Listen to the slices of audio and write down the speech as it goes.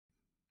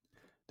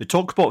The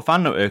TalkSport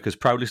fan network is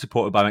proudly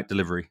supported by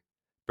McDelivery,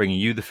 bringing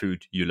you the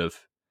food you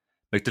love.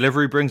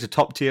 McDelivery brings a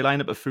top-tier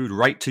lineup of food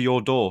right to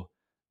your door.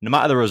 No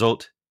matter the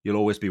result, you'll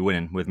always be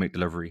winning with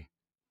McDelivery.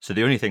 So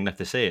the only thing left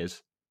to say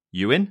is,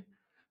 you in?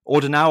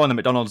 Order now on the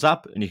McDonald's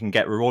app and you can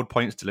get reward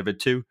points delivered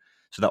too,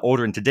 so that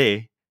ordering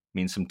today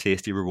means some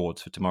tasty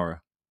rewards for tomorrow.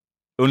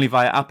 Only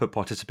via app at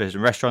participating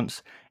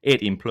restaurants,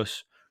 18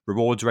 plus,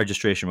 rewards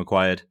registration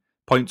required,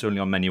 points only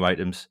on menu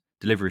items,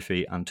 delivery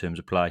fee and terms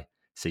apply.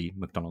 See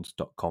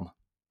mcdonalds.com.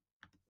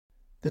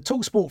 The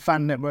TalkSport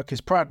Fan Network is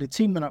proudly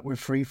teaming up with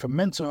Free for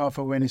Mental Health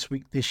Awareness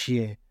Week this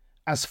year.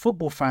 As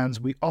football fans,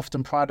 we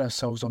often pride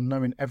ourselves on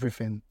knowing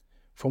everything,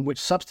 from which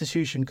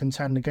substitution can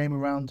turn the game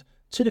around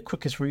to the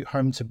quickest route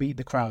home to beat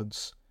the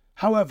crowds.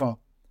 However,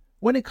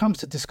 when it comes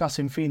to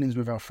discussing feelings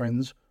with our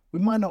friends, we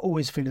might not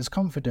always feel as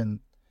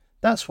confident.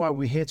 That's why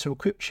we're here to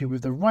equip you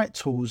with the right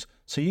tools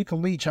so you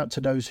can reach out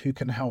to those who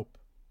can help.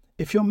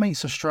 If your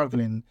mates are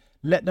struggling,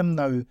 let them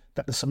know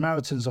that the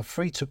Samaritans are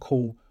free to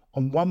call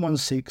on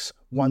 116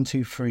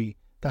 123.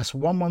 That's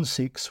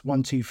 116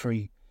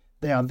 123.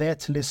 They are there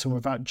to listen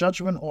without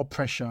judgment or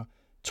pressure,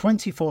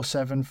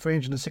 24/7,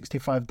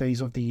 365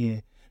 days of the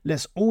year.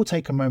 Let's all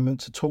take a moment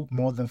to talk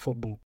more than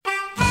football.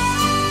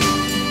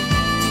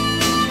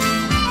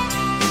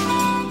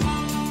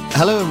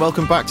 Hello and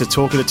welcome back to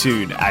Talk of the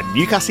Toon, a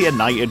Newcastle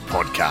United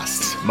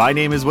podcast. My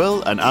name is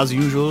Will, and as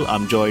usual,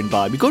 I'm joined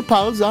by my good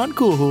pals and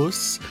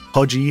co-hosts,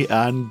 Hodgie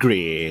and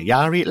Gray.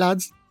 Yeah, right,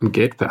 lads? I'm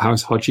good, but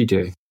how's Hodgie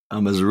doing?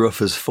 I'm as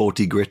rough as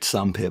 40 grit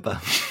sandpaper.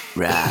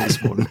 Right,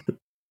 one.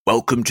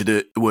 Welcome to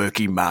the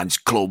working man's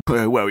club,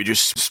 where we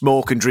just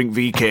smoke and drink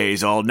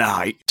VKs all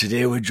night.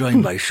 Today we're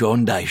joined by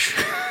Sean Dyche.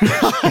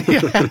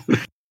 Yeah.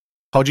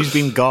 Hodgie's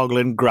been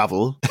gargling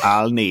gravel.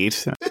 I'll need.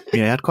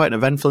 Yeah, had quite an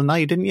eventful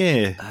night, didn't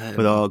you?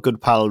 With our good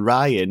pal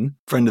Ryan.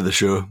 Friend of the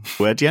show.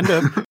 Where'd you end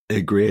up?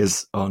 At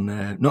Gray's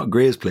on, not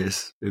Gray's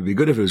place. It'd be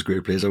good if it was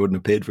Gray's place. I wouldn't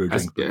have paid for a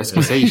drink. I was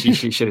going to say,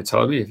 you should have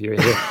told me if you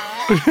were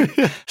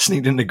here.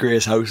 Sneaked into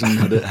Gray's house and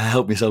had to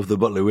help myself with a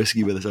bottle of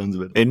whiskey by the sounds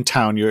of it. In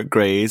town, you're at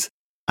Gray's.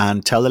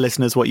 And tell the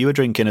listeners what you were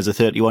drinking as a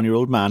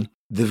 31-year-old man.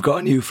 They've got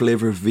a new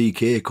flavour of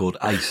VK called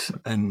Ice.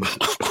 And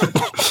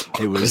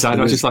is that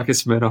not just like a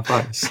Smirnoff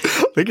Ice?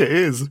 I think it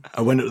is.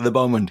 I went up to the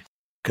bar and went,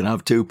 "Can I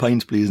have 2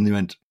 pints, please?" And they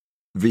went,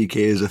 "VK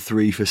is a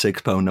 3 for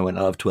 £6." I went,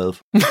 "I'll have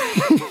 12.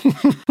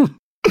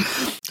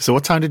 So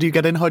what time did you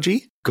get in,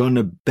 Hodgie? Gone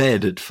to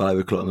bed at 5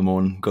 o'clock in the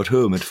morning. Got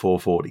home at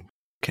 4:40.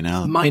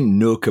 Canal. Mine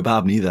no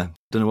kebab neither.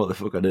 Don't know what the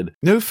fuck I did.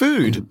 No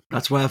food?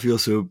 That's why I feel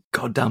so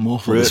goddamn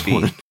awful this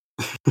morning.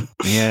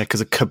 Yeah, because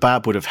a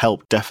kebab would have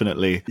helped,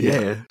 definitely.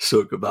 Yeah,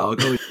 so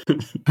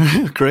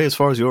kebab. Great, as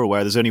far as you're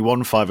aware, there's only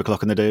one 5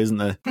 o'clock in the day, isn't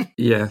there?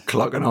 Yeah.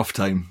 Clocking off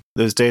time.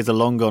 Those days are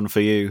long gone for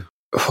you.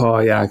 Oh,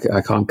 yeah,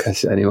 I can't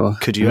cuss it anymore.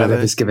 Could you ever?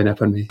 It's given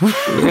up on me.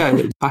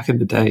 Yeah, back in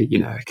the day,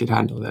 I could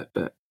handle it,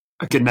 but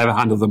I could never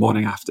handle the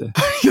morning after.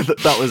 Yeah,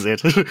 that was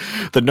it.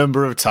 The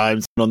number of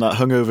times on that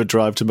hungover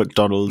drive to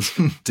McDonald's.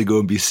 To go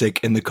and be sick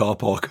in the car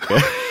park.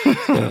 Yeah.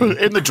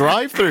 In the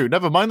drive-through,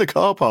 never mind the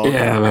car park.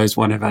 Yeah, there was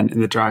one event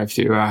in the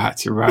drive-through where I had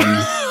to run.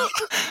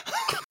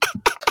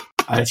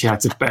 I actually had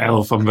to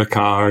bail from the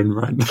car and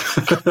run.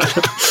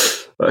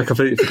 I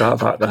completely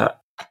forgot about that.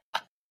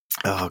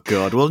 Oh,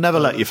 God. We'll never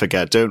let you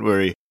forget, don't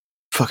worry.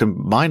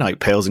 Fucking my night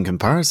pales in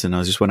comparison.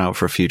 I just went out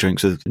for a few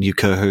drinks with new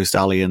co-host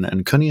Ali and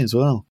Cunny as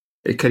well.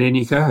 Cunny a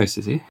new co-host,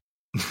 is he?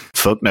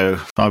 Fuck no.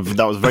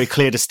 That was a very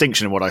clear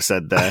distinction in what I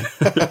said there.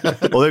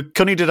 Although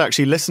Cunny did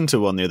actually listen to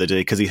one the other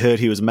day because he heard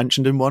he was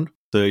mentioned in one,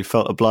 so he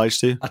felt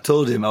obliged to. I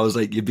told him, I was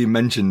like, "You've been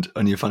mentioned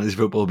on your fantasy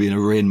football being a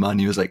Rain Man."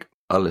 He was like,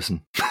 "I'll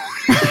listen."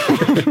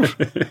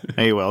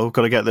 Hey, well,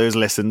 got to get those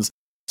listens.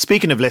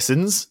 Speaking of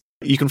listens,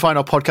 you can find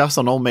our podcast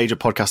on all major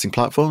podcasting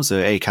platforms,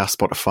 so Acast,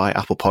 Spotify,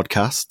 Apple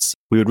Podcasts.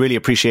 We would really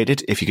appreciate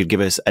it if you could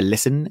give us a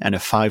listen and a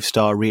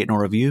 5-star rating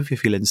or review if you're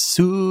feeling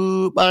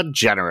super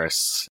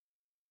generous.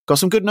 Got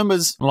some good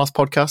numbers on the last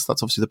podcast.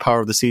 That's obviously the power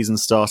of the season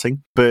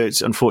starting.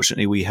 But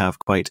unfortunately, we have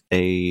quite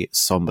a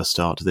somber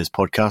start to this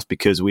podcast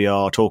because we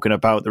are talking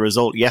about the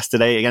result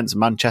yesterday against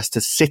Manchester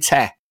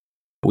City.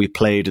 We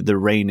played the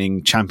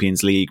reigning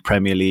Champions League,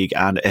 Premier League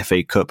and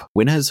FA Cup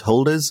winners,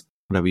 holders,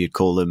 whatever you'd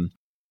call them.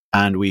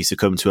 And we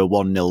succumbed to a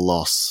 1-0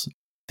 loss. I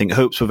think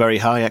hopes were very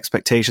high,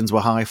 expectations were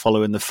high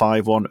following the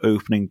 5-1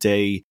 opening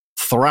day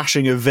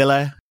thrashing of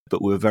Villa.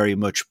 But we were very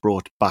much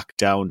brought back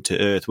down to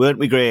earth, weren't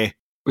we, Gray?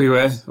 We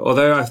were,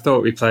 although I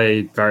thought we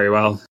played very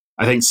well.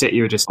 I think City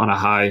were just on a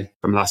high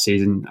from last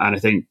season, and I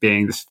think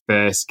being the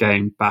first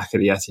game back at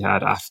the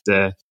Etihad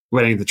after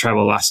winning the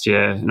treble last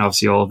year, and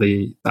obviously all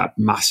that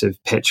massive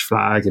pitch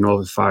flag and all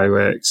the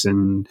fireworks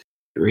and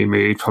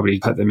remood probably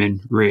put them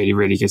in really,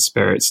 really good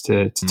spirits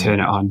to turn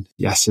it on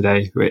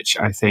yesterday, which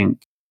I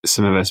think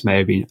some of us may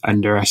have been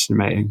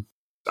underestimating.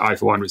 I,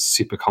 for one, was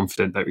super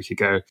confident that we could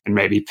go and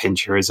maybe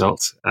pinch a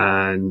result.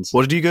 And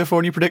what did you go for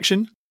on your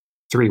prediction?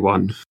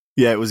 3-1.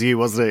 Yeah, it was you,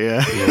 wasn't it?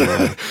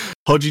 Yeah.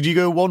 Hodge, did you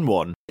go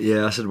 1-1?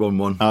 Yeah, I said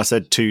 1-1. I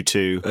said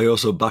 2-2. I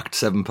also backed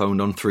 £7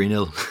 on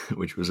 3-0,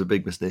 which was a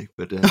big mistake,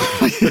 but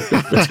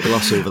let's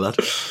gloss over that.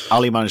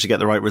 Ali managed to get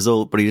the right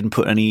result, but he didn't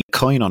put any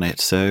coin on it.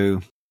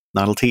 So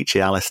that'll teach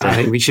you, Alistair. I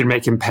think we should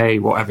make him pay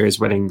whatever his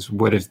winnings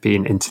would have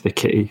been into the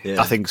kitty.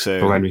 I think so.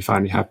 For when we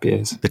finally have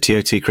beers. The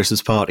TOT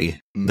Christmas party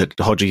that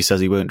Hodgie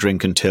says he won't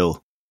drink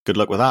until. Good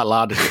luck with that,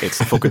 lad. It's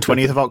the fucking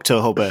 20th of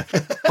October.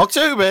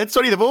 October? It's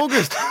 20th of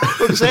August.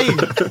 Fuck's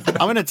sake.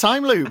 I'm in a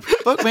time loop.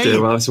 Fuck me.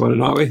 Doing well this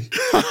morning, aren't we?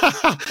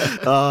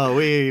 Oh,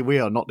 we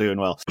are not doing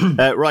well.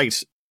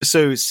 Right.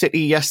 So City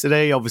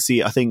yesterday,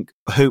 obviously, I think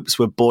hopes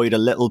were buoyed a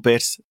little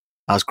bit,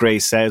 as Gray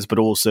says, but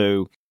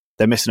also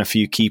they're missing a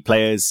few key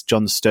players.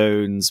 John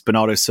Stones,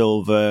 Bernardo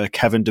Silva,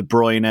 Kevin De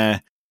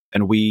Bruyne,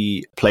 and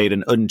we played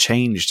an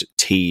unchanged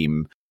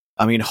team.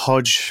 I mean,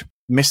 Hodge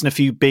missing a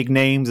few big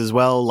names as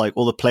well, like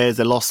all the players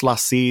they lost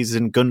last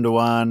season,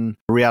 Gundogan,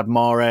 Riyad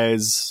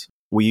Mahrez.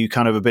 Were you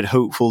kind of a bit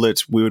hopeful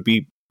that we would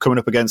be coming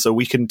up against a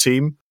weakened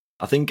team?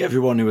 I think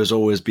everyone who has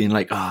always been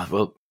like,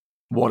 well,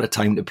 what a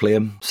time to play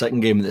them.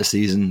 Second game of the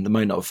season, they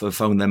might not have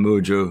found their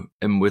mojo,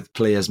 and with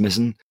players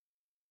missing,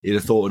 you'd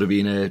have thought it would have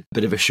been a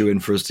bit of a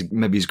shoe-in for us to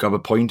maybe grab a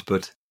point,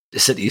 but the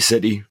City is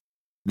City.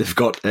 They've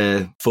got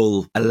a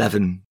full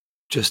 11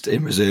 just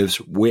in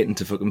reserves, waiting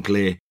to fucking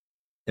play.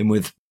 And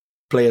with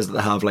players that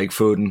they have like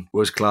Foden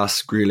was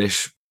class,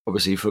 Grealish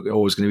obviously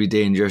always going to be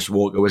dangerous,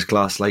 Walker was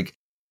class. Like,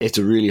 it's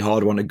a really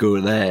hard one to go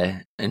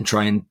there and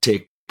try and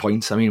take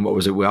points. I mean, what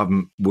was it? We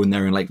haven't won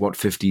there in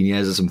 15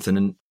 years or something.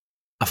 And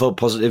I felt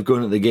positive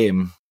going into the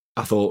game.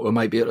 I thought we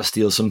might be able to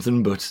steal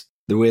something, but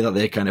the way that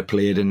they kind of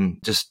played and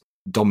just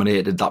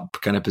dominated that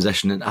kind of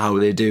possession and how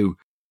they do,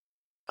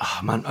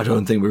 I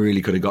don't think we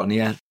really could have gotten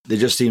here. They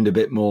just seemed a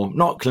bit more,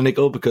 not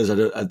clinical, because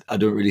I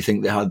don't really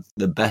think they had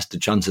the best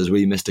of chances.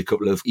 We missed a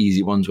couple of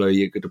easy ones where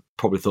you could have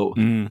probably thought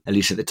at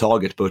least at the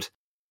target, but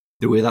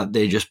the way that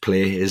they just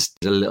play is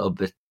a little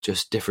bit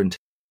just different.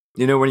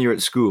 You know, when you're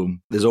at school,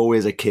 there's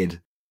always a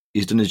kid.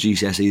 He's done his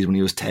GCSEs when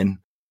he was 10.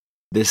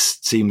 This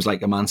seems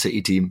like a Man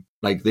City team.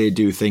 Like, they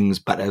do things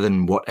better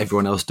than what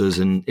everyone else does,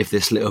 and if they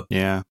slip up,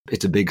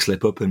 it's a big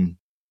slip up, and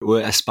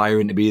we're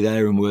aspiring to be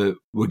there, and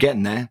we're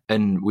getting there,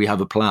 and we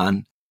have a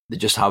plan. They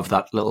just have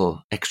that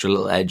extra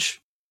little edge,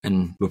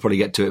 and we'll probably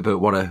get to it, but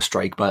what a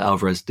strike by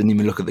Alvarez. Didn't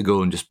even look at the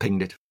goal and just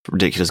pinged it.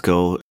 Ridiculous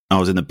goal. I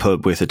was in the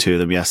pub with the two of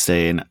them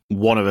yesterday, and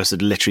one of us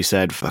had literally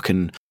said,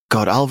 fucking,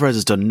 God, Alvarez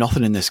has done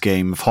nothing in this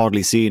game. I've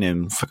hardly seen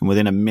him. Fucking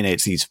within a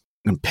minute, he's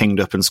pinged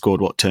up and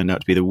scored what turned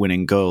out to be the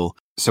winning goal.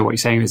 So what you're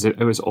saying is it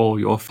was all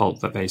your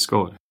fault that they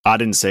scored? I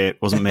didn't say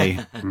it, wasn't me.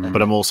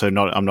 But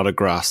I'm not a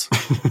grass.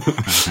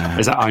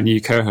 Is that our new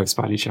co-host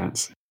by any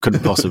chance?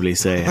 Couldn't possibly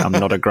say I'm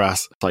not a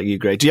grass like you,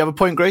 Gray. Do you have a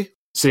point, Gray?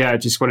 So yeah, I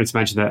just wanted to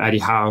mention that Eddie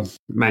Howe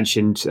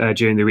mentioned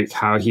during the week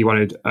how he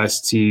wanted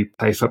us to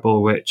play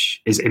football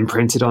which is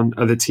imprinted on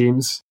other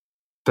teams,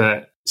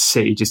 but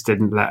City just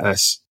didn't let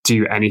us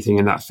do anything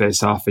in that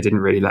first half. They didn't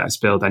really let us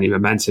build any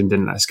momentum,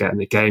 didn't let us get in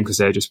the game because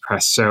they just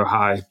pressed so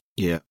high.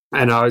 Yeah.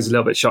 And I was a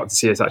little bit shocked to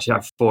see us actually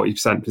have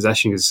 40%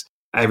 possession, because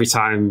every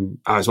time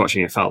I was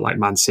watching it felt like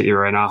Man City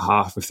were in our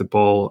half with the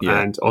ball.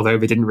 Yeah. And although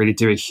they didn't really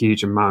do a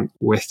huge amount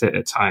with it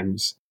at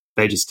times,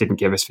 they just didn't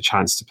give us the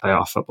chance to play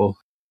our football.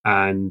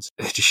 And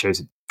it just shows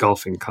a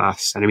golfing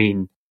class. And I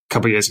mean, a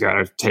couple of years ago, I'd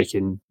have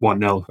taken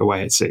 1-0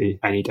 away at City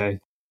any day.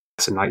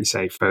 And like you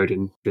say,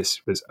 Foden,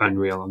 this was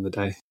unreal on the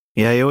day.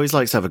 Yeah, he always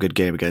likes to have a good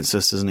game against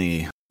us, doesn't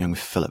he? Young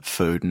Philip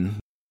Foden.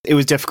 It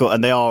was difficult,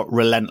 and they are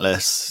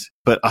relentless.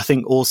 But I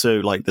think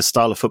also, like, the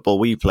style of football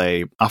we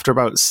play, after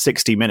about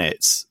 60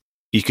 minutes,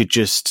 you could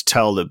just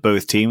tell that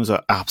both teams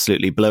are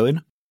absolutely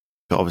blowing.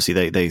 But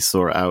obviously, they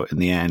saw it out in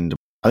the end.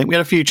 I think we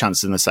had a few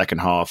chances in the second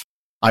half.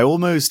 I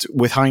almost,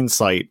 with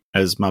hindsight,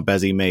 as my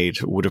Bezzy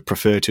made, would have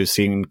preferred to have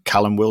seen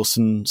Callum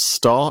Wilson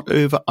start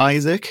over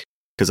Isaac,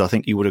 because I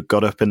think he would have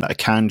got up in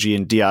Akanji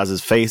and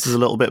Diaz's faces a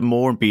little bit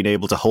more and been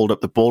able to hold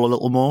up the ball a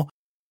little more.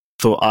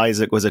 Thought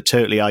Isaac was a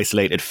totally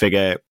isolated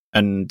figure,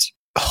 and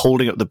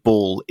holding up the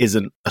ball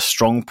isn't a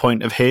strong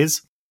point of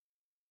his,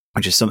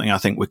 which is something I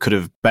think we could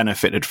have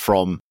benefited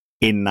from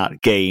in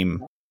that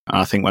game. And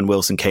I think when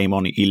Wilson came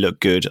on, he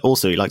looked good.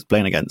 Also, he likes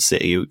playing against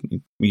City.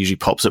 He usually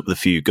pops up with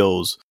a few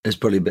goals. It's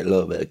probably a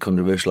little bit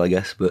controversial, I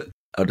guess, but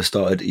I'd have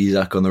started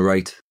Isaac on the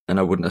right, and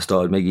I wouldn't have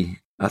started Miggy.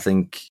 I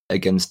think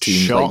against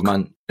teams like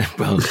Man...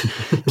 Well,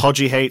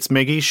 Podgy hates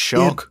Miggy,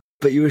 shock. Yeah,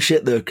 but you were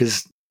shit, though,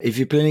 because if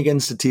you're playing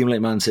against a team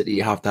like Man City,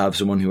 you have to have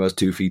someone who has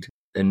 2 feet.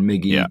 And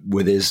Miggy,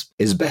 with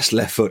his best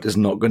left foot, is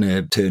not going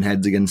to turn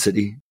heads against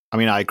City. I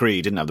mean, I agree,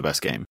 he didn't have the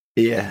best game.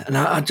 Yeah, and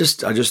I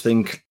just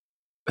think,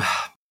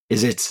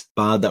 is it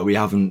bad that we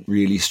haven't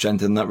really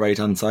strengthened that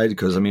right-hand side?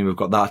 Because, I mean, we've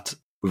got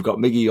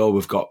Miggy or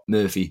we've got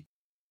Murphy.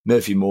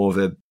 Murphy more of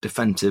a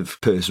defensive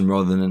person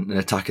rather than an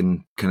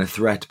attacking kind of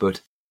threat,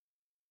 but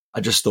I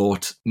just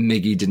thought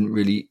Miggy didn't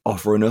really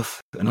offer enough.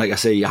 And like I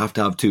say, you have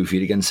to have 2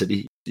 feet against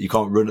City. You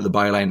can't run at the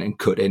byline and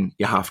cut in.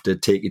 You have to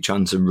take your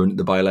chance and run at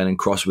the byline and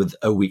cross with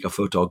a weaker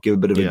foot or give a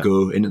bit of a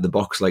go into the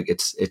box. Like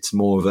it's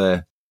more of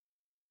a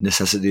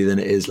necessity than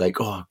it is like,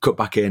 cut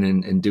back in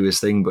and do his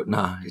thing. But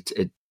nah,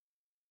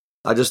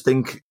 I just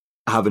think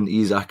having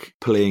Isak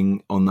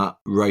playing on that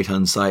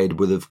right-hand side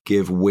would have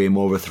give way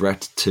more of a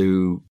threat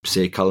to,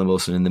 say, Callum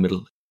Wilson in the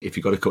middle. If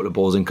you got a couple of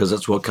balls in, because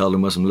that's what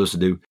Callum Wilson loves to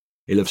do.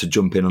 He loves to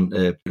jump in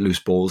on loose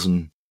balls,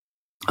 and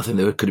I think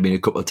there could have been a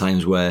couple of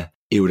times where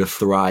he would have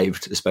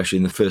thrived, especially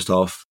in the first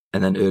half,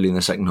 and then early in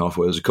the second half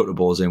where there was a couple of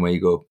balls in where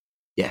you go,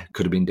 yeah,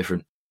 could have been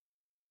different,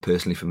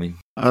 personally for me.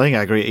 I think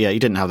I agree. Yeah, he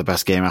didn't have the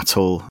best game at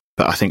all,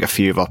 but I think a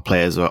few of our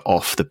players were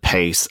off the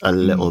pace a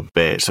little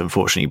bit.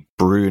 Unfortunately,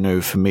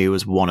 Bruno, for me,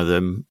 was one of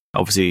them.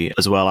 Obviously,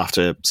 as well,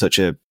 after such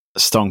a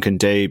stonking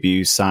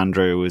debut,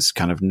 Sandro was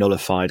kind of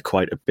nullified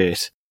quite a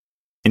bit.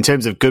 In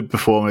terms of good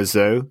performers,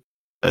 though,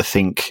 I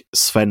think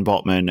Sven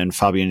Botman and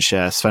Fabian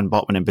Schär, Sven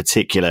Botman in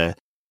particular,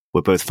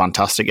 were both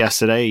fantastic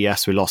yesterday.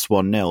 Yes, we lost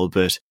 1-0,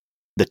 but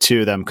the two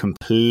of them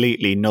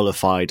completely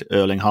nullified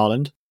Erling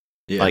Haaland.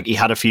 Yeah. Like, he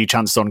had a few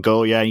chances on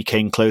goal, yeah, he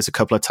came close a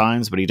couple of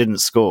times, but he didn't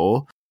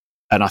score.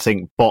 And I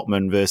think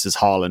Botman versus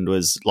Haaland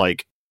was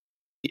like,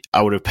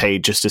 I would have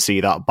paid just to see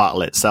that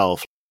battle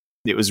itself.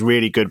 It was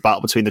really good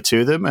battle between the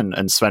two of them,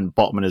 and Sven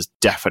Botman has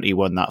definitely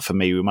won that for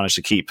me. We managed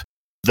to keep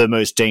the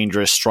most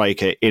dangerous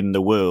striker in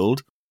the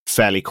world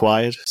fairly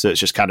quiet, so it's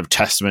just kind of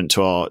testament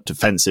to our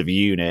defensive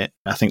unit.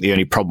 I think the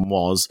only problem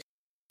was,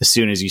 as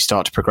soon as you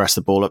start to progress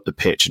the ball up the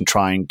pitch and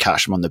try and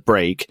catch them on the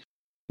break,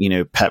 you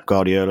know, Pep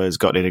Guardiola has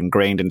got it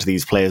ingrained into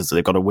these players that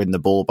they've got to win the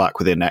ball back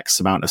within X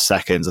amount of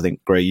seconds. I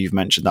think, Gray, you've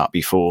mentioned that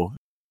before,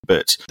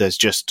 but there's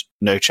just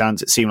no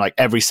chance. It seemed like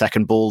every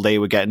second ball they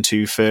were getting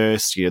to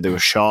first, you know, they were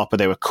sharper,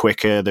 they were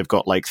quicker. They've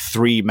got like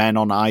 3 men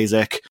on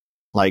Isaac,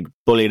 like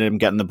bullying him,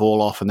 getting the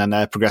ball off, and then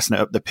they're progressing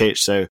it up the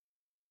pitch. So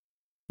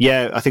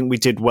yeah, I think we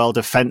did well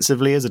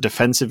defensively as a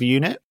defensive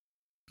unit.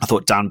 I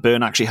thought Dan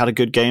Burn actually had a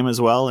good game as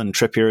well, and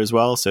Trippier as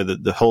well. So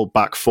the whole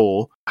back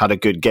four had a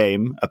good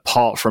game,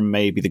 apart from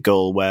maybe the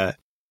goal where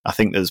I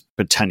think there's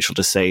potential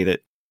to say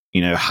that, you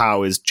know,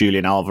 how has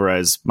Julian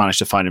Alvarez managed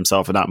to find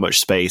himself in that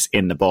much space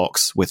in the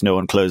box with no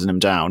one closing him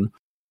down?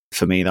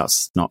 For me,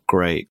 that's not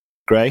great.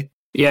 Gray?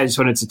 Yeah, I just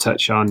wanted to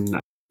touch on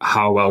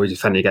how well we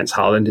defended against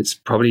Haaland. It's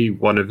probably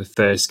one of the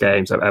first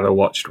games I've ever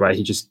watched where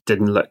he just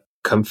didn't look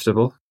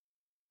comfortable.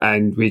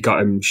 And we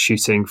got him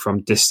shooting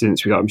from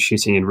distance. We got him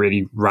shooting in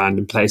really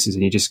random places,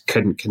 and he just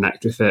couldn't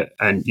connect with it.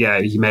 And yeah,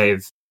 he may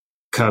have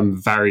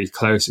come very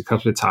close a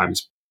couple of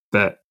times,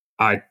 but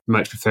I'd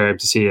much prefer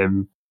to see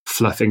him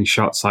fluffing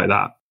shots like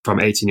that from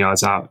 18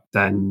 yards out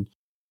than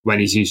when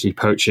he's usually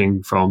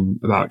poaching from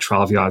about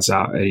 12 yards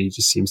out, and he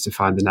just seems to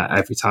find the net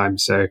every time.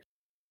 So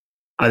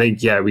I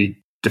think, yeah,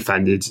 we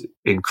defended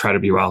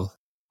incredibly well.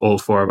 All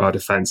 4 of our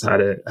defence had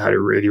a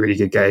really, really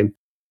good game.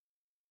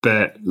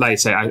 But like I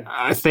say,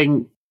 I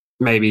think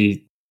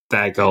maybe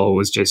their goal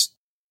was just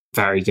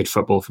very good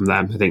football from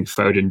them. I think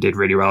Foden did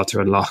really well to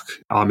unlock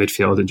our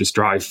midfield and just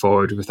drive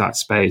forward with that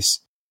space.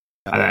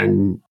 And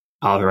then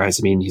Alvarez,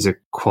 I mean, he's a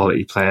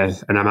quality player,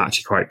 and I'm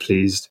actually quite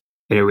pleased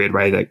in a weird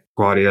way that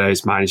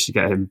Guardiola's managed to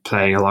get him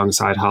playing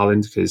alongside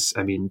Haaland, because,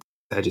 I mean,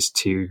 they're just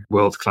 2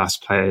 world-class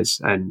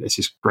players, and it's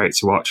just great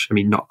to watch. I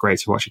mean, not great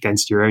to watch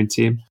against your own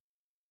team,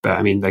 but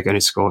I mean, they're going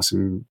to score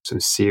some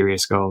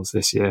serious goals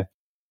this year.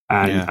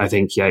 And I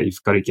think, yeah,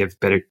 you've got to give a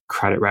bit of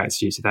credit where it's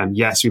due to them.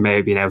 Yes, we may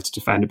have been able to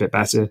defend a bit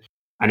better.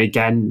 And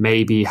again,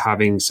 maybe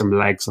having some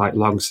legs like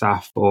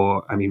Longstaff,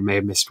 or, I mean, may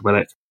have missed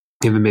Willock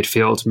in the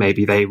midfield,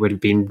 maybe they would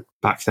have been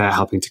back there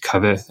helping to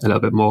cover a little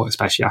bit more,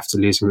 especially after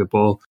losing the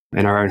ball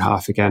in our own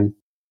half again.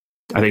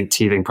 I think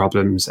teething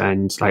problems,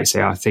 and like I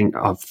say, I think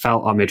I've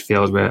felt our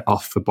midfield were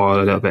off the ball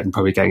a little bit and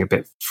probably getting a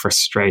bit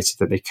frustrated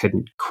that they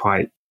couldn't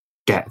quite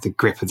get the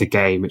grip of the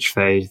game, which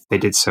they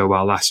did so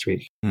well last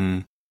week.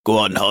 Go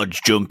on,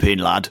 Hodge, jump in,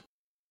 lad.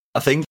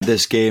 I think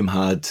this game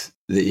had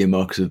the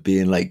earmarks of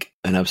being like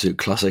an absolute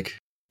classic,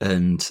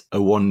 and a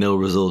 1-0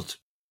 result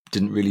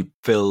didn't really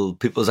fill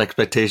people's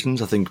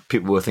expectations. I think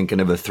people were thinking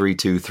of a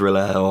 3-2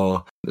 thriller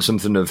or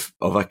something of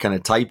that kind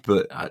of type,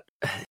 but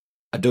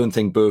I don't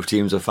think both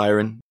teams are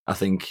firing. I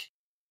think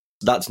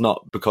that's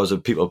not because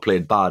of people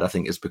played bad. I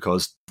think it's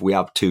because we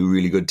have 2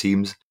 really good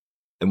teams.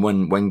 And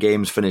when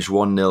games finish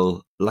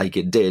 1-0 like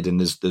it did, and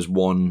there's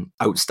one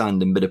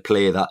outstanding bit of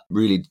play that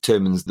really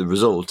determines the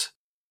result,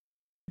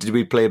 did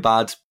we play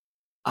bad?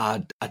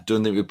 I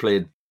don't think we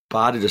played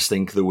bad. I just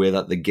think the way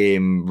that the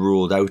game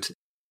rolled out,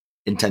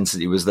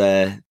 intensity was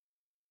there.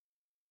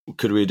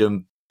 Could we have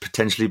done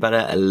potentially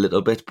better? A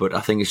little bit, but I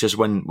think it's just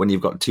when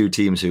you've got 2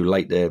 teams who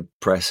like to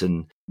press,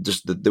 and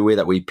just the way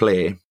that we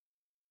play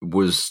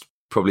was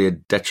probably a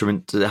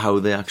detriment to how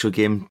the actual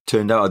game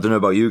turned out. I don't know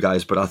about you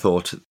guys, but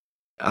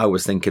I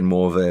was thinking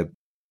more of a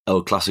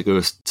El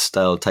Clasico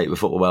style type of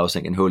football where I was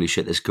thinking, holy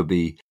shit, this could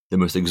be the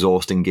most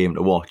exhausting game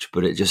to watch,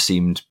 but it just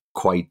seemed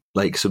quite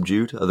like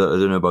subdued. I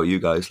don't know about you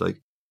guys.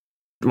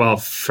 Well,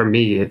 for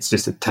me, it's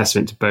just a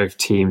testament to both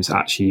teams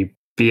actually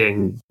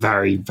being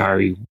very,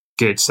 very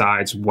good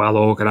sides, well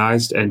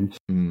organised, and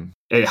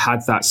it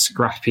had that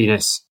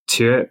scrappiness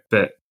to it,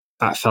 but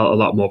that felt a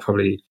lot more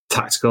probably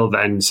tactical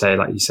than, say,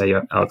 like you say,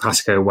 El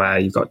Clasico, where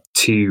you've got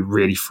 2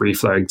 really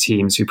free-flowing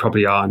teams who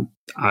probably aren't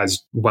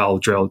as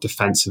well-drilled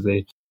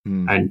defensively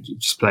and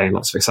just playing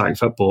lots of exciting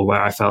football,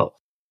 where I felt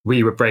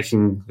we were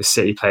breaking the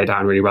City play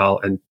down really well,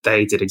 and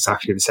they did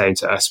exactly the same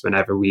to us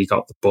whenever we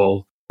got the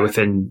ball.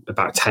 within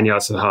about 10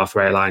 yards of the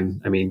halfway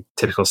line. I mean,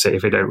 typical City,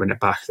 if they don't win it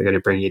back, they're going to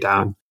bring you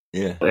down.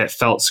 Yeah. It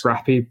felt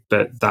scrappy,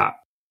 but that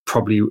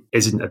probably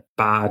isn't a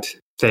bad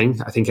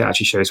thing. I think it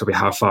actually shows probably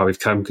how far we've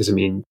come, because, I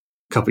mean,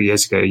 a couple of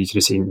years ago, you could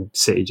have seen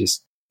City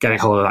just getting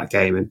hold of that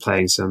game and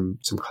playing some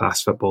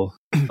class football.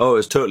 Oh,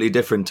 it's totally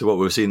different to what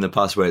we've seen in the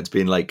past, where it's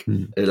been like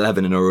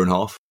 11 in our own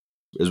half,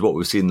 is what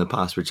we've seen in the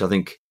past, which I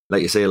think,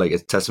 like you say, like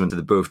it's testament to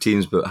the both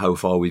teams, but how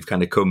far we've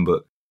kind of come.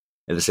 But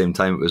at the same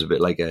time, it was a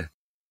bit like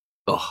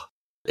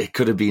it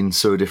could have been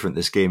so different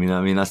this game. You know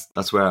what I mean?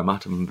 That's where I'm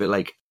at. I'm a bit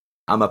like,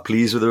 am I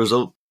pleased with the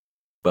result?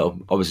 Well,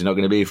 obviously not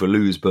going to be if we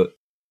lose, but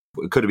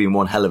it could have been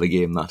one hell of a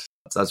game.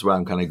 That's where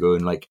I'm kind of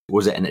going. Like,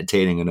 was it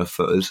entertaining enough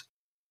for us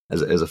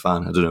as a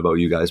fan? I don't know about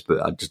you guys,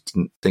 but I just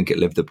didn't think it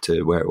lived up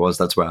to where it was.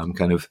 That's where I'm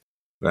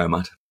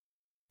at.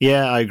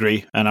 Yeah, I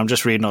agree. And I'm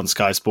just reading on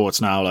Sky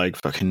Sports now, like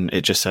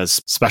it just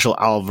says special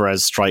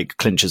Alvarez strike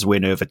clinches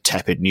win over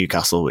tepid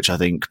Newcastle, which I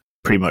think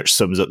pretty much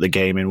sums up the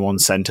game in one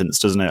sentence,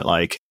 doesn't it?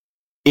 Like,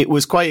 it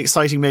was quite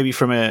exciting maybe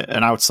from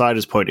an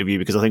outsider's point of view,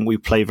 because I think we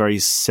play very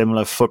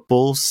similar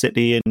football,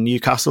 City and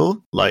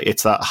Newcastle. Like,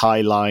 it's that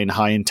high line,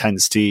 high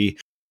intensity,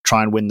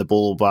 try and win the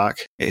ball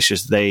back. It's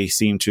just they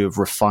seem to have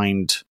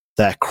refined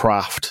their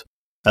craft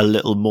a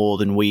little more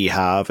than we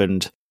have.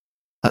 And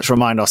let's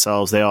remind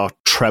ourselves, they are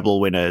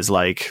treble winners.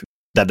 Like,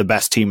 they're the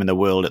best team in the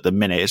world at the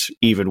minute,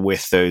 even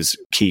with those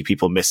key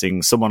people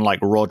missing. Someone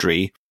like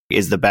Rodri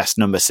is the best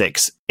number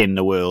 6 in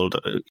the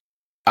world.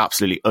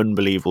 Absolutely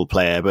unbelievable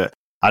player. But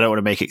I don't want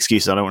to make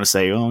excuses. I don't want to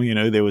say, oh, you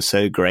know, they were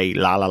so great,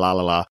 la, la, la,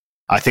 la, la.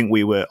 I think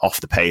we were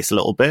off the pace a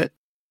little bit,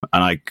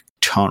 and I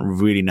can't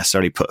really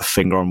necessarily put a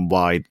finger on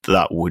why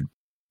that would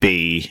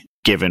be,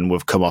 given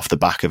we've come off the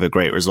back of a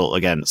great result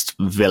against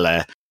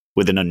Villa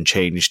with an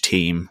unchanged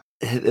team.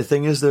 The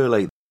thing is, though,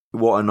 like,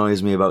 what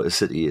annoys me about the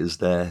City is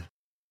they're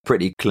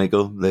pretty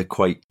clinical. They're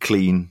quite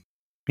clean.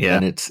 Yeah.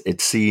 And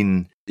it's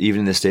seen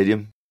even in the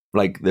stadium.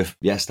 Like, they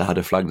had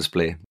a flag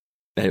display.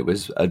 It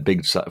was a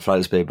big flag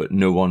display, but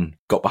no one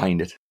got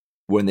behind it.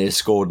 When they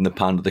scored in the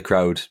pan of the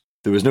crowd,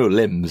 there was no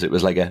limbs. It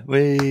was like a,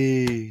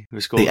 way,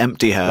 we scored. The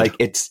empty head. Like,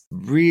 it's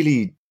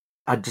really,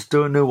 I just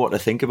don't know what to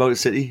think about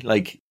City.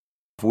 Like,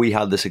 if we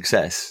had the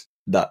success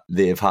that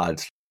they've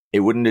had,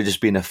 it wouldn't have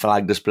just been a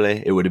flag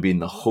display. It would have been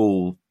the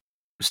whole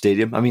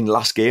stadium. I mean,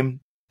 last game,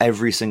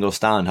 every single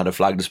stand had a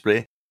flag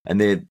display, and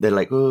they're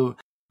like, oh,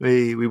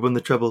 we won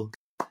the treble.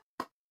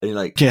 And you're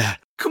like, yeah,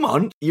 come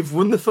on, you've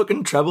won the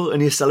fucking treble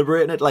and you're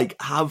celebrating it.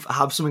 Like, have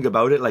something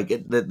about it. Like,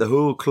 the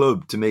whole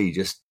club, to me,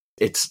 just,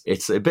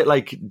 it's a bit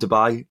like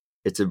Dubai.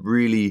 It's a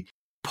really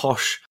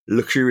posh,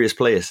 luxurious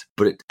place,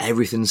 but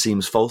everything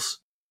seems false.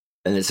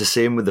 And it's the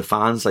same with the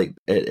fans, like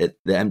the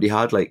empty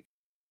head. Like,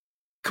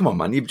 come on,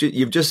 man,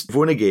 you've just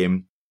won a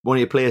game. One of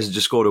your players has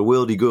just scored a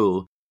worldy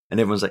goal, and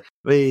everyone's like,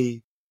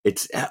 hey,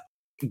 it's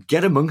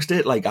get amongst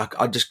it. Like,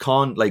 I just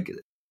can't. Like,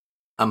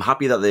 I'm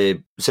happy that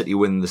the City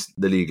win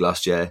the league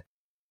last year,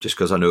 just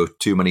because I know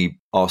too many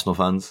Arsenal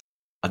fans.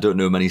 I don't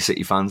know many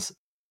City fans.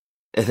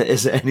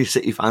 Is there any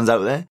City fans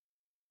out there?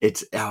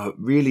 It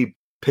really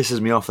pisses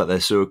me off that they're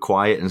so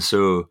quiet and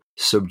so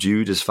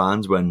subdued as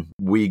fans when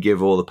we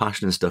give all the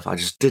passion and stuff. I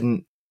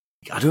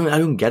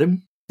don't get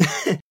them.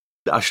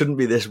 I shouldn't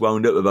be this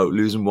wound up about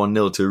losing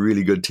 1-0 to a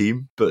really good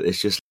team, but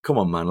it's just, come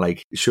on, man,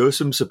 like, show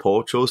some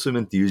support, show some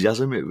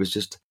enthusiasm. It was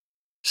just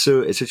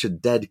it's such a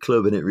dead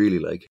club, and it really,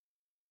 like.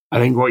 I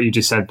think what you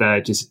just said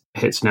there just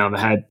hits nail on the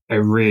head.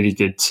 A really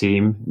good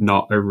team,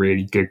 not a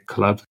really good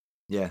club.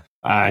 Yeah.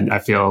 And I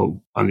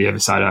feel on the other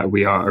side,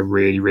 we are a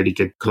really, really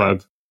good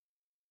club.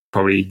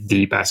 Probably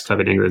the best club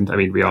in England. I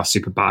mean, we are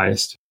super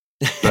biased.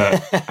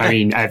 But, I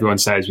mean, everyone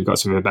says we've got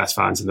some of the best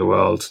fans in the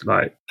world.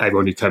 Like,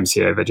 everyone who comes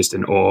here, they're just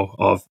in awe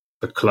of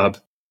the club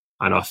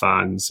and our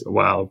fans.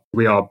 Well,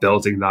 we are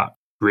building that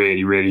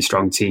really, really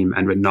strong team,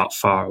 and we're not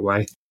far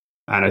away.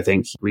 And I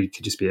think we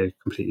could just be a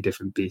completely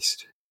different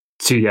beast.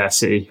 To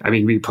City, I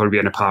mean, we'd probably be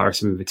on a par with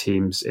some of the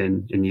teams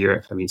in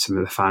Europe. I mean, some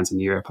of the fans in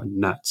Europe are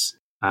nuts.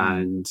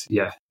 And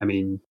yeah, I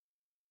mean,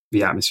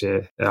 the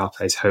atmosphere at our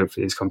place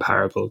hopefully is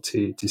comparable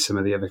to some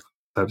of the other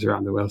clubs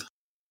around the world.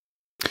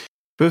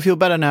 Do you feel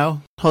better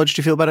now? Hodge, do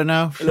you feel better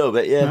now? A little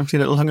bit, yeah. After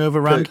your little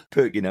hungover rant?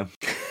 Perk, you know.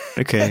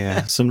 Okay,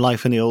 yeah. Some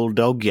life in the old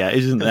dog, yeah,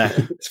 isn't there?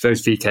 It's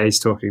those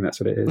VKs talking, that's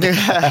what it is.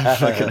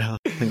 Fucking hell.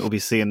 I think we'll be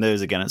seeing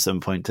those again at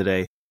some point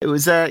today. It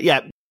was,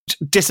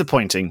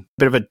 disappointing.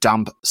 Bit of a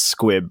damp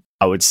squib,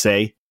 I would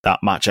say, that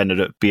match ended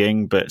up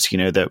being. But, you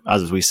know,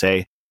 as we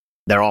say,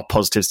 there are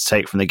positives to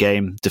take from the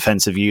game.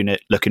 Defensive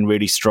unit looking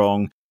really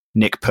strong.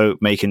 Nick Pope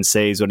making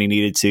saves when he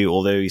needed to,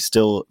 although he's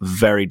still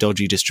very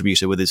dodgy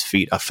distributor with his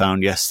feet, I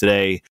found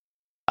yesterday.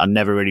 I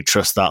never really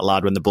trust that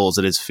lad when the ball's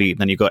at his feet.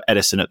 And then you've got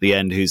Edison at the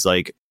end, who's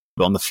like,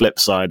 on the flip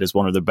side, is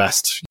one of the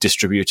best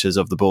distributors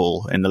of the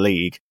ball in the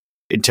league.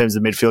 In terms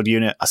of midfield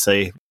unit, I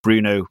say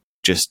Bruno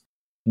just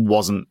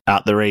wasn't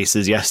at the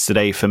races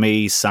yesterday for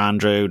me.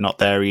 Sandro not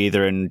there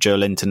either, and Joe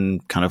Linton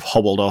kind of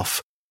hobbled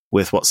off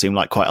with what seemed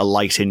like quite a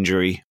light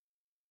injury.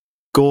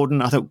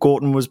 I thought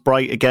Gordon was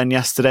bright again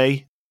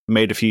yesterday.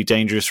 made a few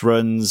dangerous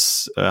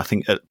runs. I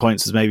think at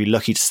points was maybe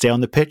lucky to stay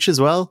on the pitch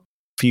as well.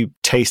 A few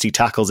tasty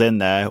tackles in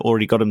there,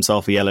 already got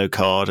himself a yellow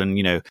card, and,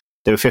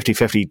 there were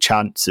 50-50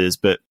 chances,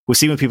 but we've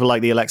seen with people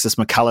like the Alexis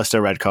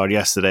McAllister red card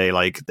yesterday,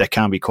 like, they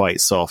can be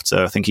quite soft,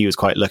 so I think he was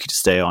quite lucky to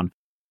stay on.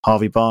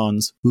 Harvey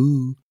Barnes,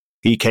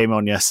 he came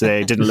on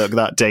yesterday, didn't look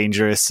that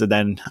dangerous, and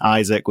then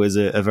Isaac was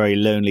a very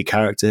lonely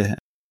character.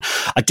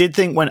 I did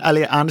think when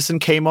Elliot Anderson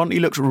came on, he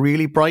looked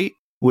really bright,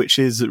 which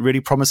is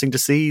really promising to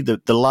see.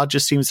 The lad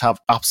just seems to have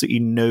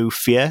absolutely no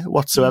fear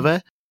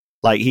whatsoever.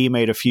 Like, he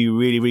made a few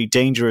really, really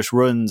dangerous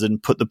runs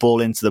and put the ball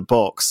into the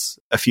box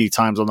a few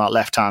times on that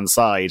left-hand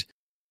side.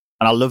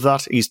 And I love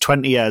that. He's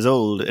 20 years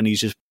old and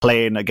he's just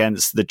playing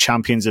against the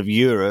champions of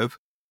Europe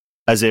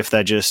as if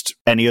they're just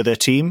any other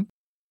team.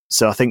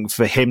 So I think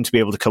for him to be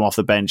able to come off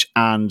the bench,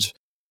 and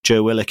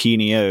Joe Willock,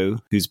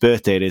 whose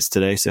birthday it is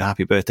today, so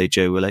happy birthday,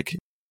 Joe Willock,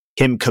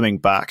 him coming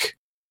back,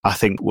 I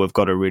think we've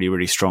got a really,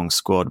 really strong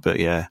squad. But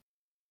yeah,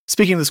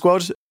 speaking of the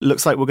squad,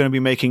 looks like we're going to be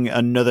making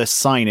another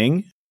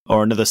signing,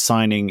 or another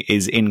signing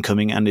is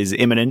incoming and is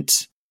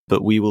imminent,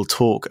 but we will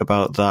talk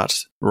about that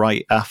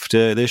right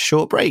after this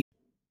short break.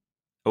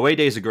 Away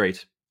days are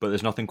great, but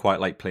there's nothing quite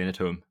like playing at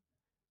home.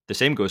 The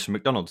same goes for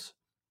McDonald's.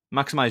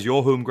 Maximise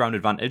your home ground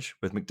advantage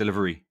with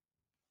McDelivery.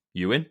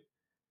 You in?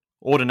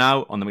 Order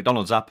now on the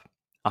McDonald's app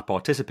at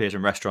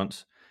participating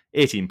restaurants,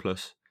 18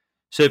 plus.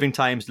 Serving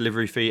times,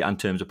 delivery fee and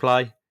terms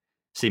apply.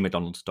 See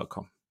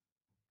mcdonalds.com.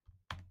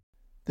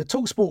 The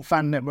TalkSport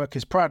Fan Network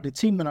is proudly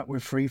teaming up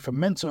with Free for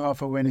Mental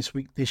Health Awareness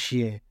Week this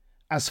year.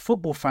 As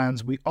football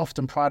fans, we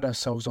often pride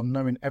ourselves on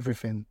knowing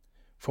everything,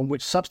 from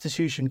which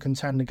substitution can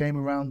turn the game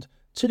around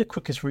to the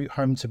quickest route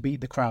home to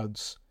beat the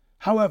crowds.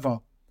 However,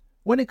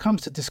 when it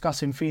comes to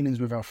discussing feelings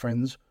with our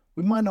friends,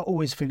 we might not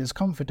always feel as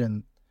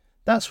confident.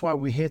 That's why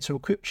we're here to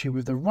equip you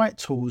with the right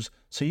tools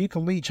so you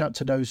can reach out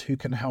to those who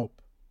can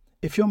help.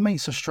 If your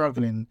mates are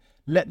struggling,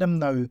 let them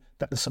know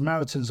that the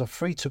Samaritans are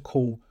free to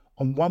call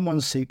on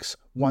 116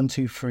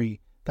 123.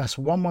 That's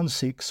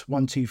 116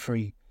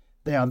 123.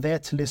 They are there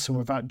to listen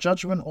without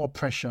judgment or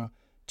pressure,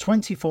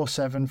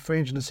 24/7,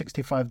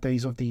 365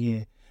 days of the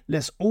year.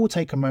 Let's all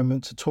take a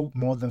moment to talk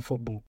more than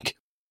football.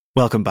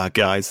 Welcome back,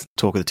 guys.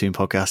 Talk of the Toon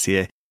podcast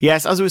here.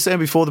 Yes, as we were saying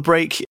before the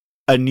break,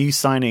 a new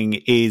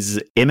signing is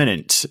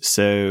imminent.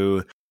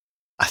 So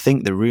I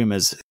think the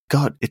rumours,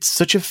 God, it's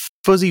such a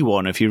fuzzy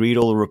one if you read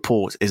all the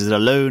reports. Is it a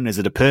loan? Is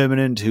it a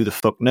permanent? Who the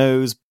fuck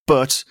knows?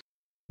 But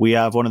we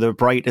have one of the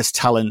brightest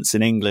talents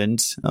in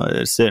England,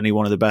 certainly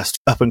one of the best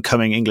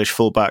up-and-coming English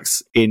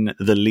fullbacks in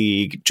the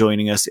league,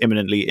 joining us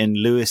imminently in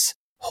Lewis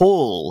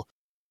Hall.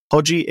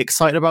 Hodgie,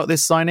 excited about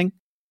this signing?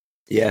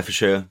 Yeah, for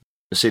sure.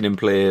 I seen him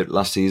play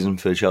last season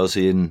for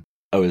Chelsea and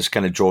I was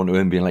kind of drawn to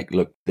him, being like,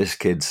 look, this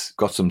kid's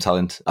got some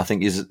talent. I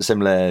think he's a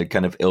similar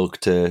kind of ilk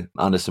to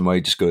Anderson, where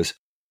he just goes,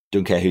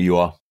 don't care who you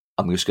are,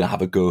 I'm just going to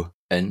have a go.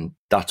 And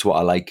that's what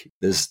I like.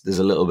 There's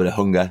a little bit of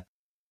hunger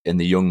in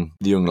the young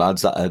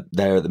lads that are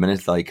there at the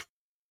minute. Like,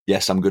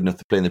 yes, I'm good enough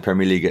to play in the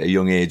Premier League at a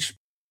young age.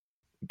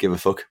 Give a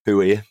fuck. Who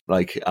are you?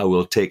 Like, I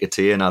will take it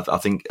to you. And I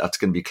think that's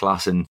going to be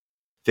class. And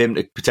for him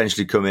to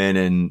potentially come in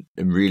and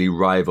really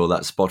rival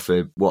that spot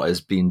for what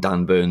has been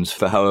Dan Burns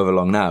for however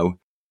long now,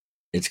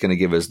 it's going to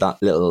give us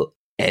that little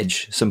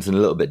edge, something a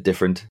little bit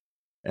different.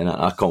 And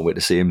I can't wait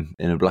to see him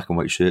in a black and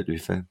white shirt, to be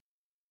fair.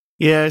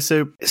 Yeah,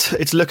 so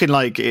it's looking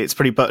like it's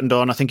pretty buttoned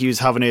on. I think he was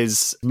having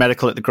his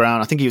medical at the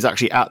ground. I think he was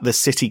actually at the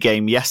City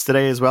game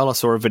yesterday as well. I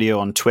saw a video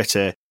on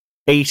Twitter.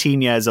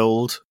 18 years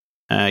old.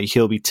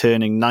 He'll be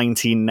turning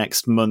 19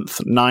 next month.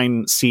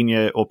 9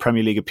 senior or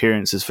Premier League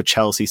appearances for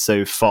Chelsea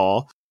so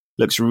far.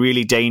 Looks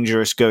really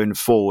dangerous going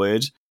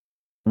forward.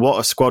 What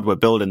a squad we're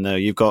building there.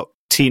 You've got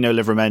Tino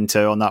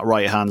Livramento on that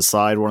right-hand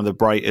side, one of the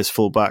brightest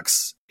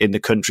fullbacks in the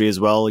country as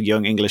well.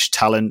 Young English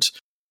talent.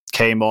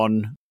 Came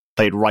on,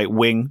 played right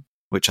wing,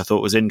 which I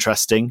thought was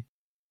interesting.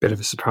 Bit of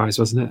a surprise,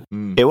 wasn't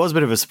it? It was a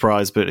bit of a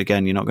surprise, but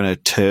again, you're not going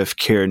to turf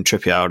Kieran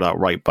Trippier out of that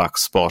right back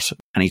spot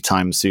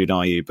anytime soon,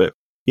 are you? But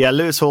yeah,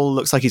 Lewis Hall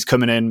looks like he's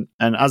coming in.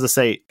 And as I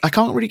say, I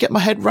can't really get my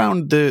head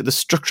around the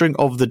structuring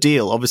of the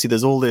deal. Obviously,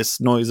 there's all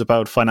this noise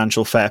about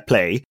financial fair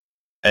play.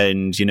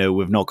 And, you know,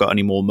 we've not got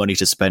any more money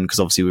to spend because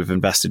obviously we've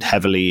invested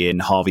heavily in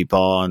Harvey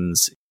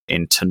Barnes,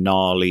 in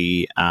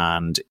Tonali,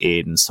 and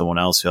in someone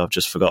else who I've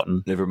just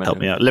forgotten. Livramento. Help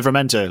me out.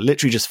 Livramento.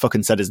 Literally just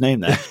fucking said his name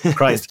there.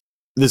 Christ.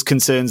 There's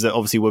concerns that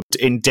obviously we're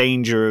in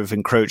danger of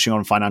encroaching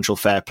on financial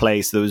fair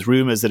play. So there was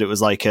rumours that it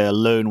was like a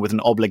loan with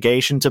an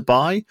obligation to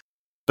buy.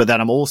 But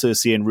then I'm also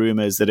seeing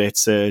rumours that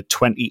it's a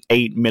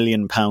 £28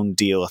 million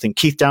deal. I think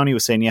Keith Downey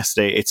was saying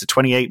yesterday it's a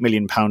 £28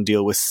 million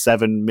deal with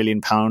 £7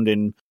 million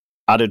in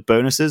added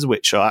bonuses,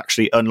 which are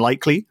actually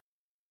unlikely.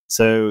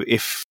 So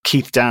if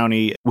Keith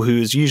Downey,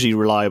 who's usually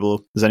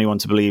reliable, there's anyone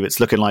to believe, it's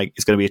looking like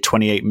it's going to be a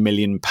 £28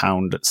 million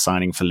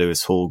signing for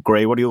Lewis Hall.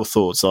 Gray, what are your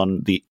thoughts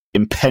on the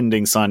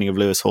impending signing of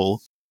Lewis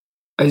Hall?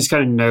 I just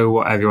kind of know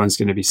what everyone's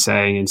going to be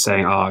saying and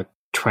saying,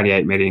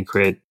 28 million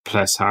quid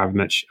plus however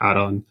much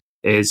add-on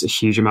is a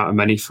huge amount of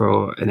money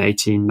for an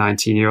 18,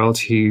 19-year-old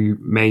who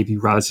may be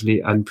relatively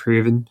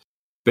unproven.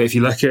 But if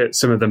you look at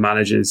some of the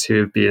managers who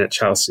have been at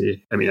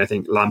Chelsea, I mean, I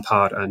think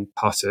Lampard and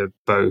Potter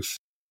both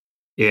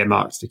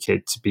earmarked the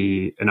kid to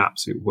be an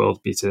absolute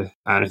world beater.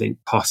 And I think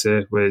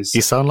Potter was...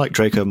 You sound like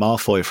Draco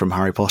Malfoy from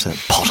Harry Potter.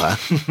 Potter.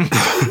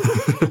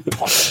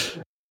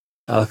 Potter.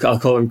 I'll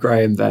call him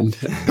Graham then.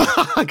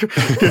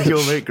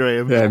 You'll make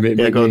Graham. Yeah, me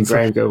and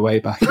Graham go way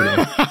back.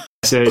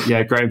 So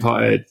yeah, Graham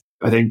Potter,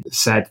 I think,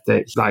 said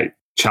that like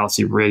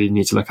Chelsea really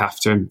need to look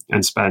after him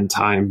and spend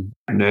time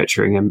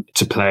nurturing him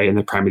to play in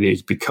the Premier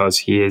League because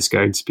he is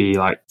going to be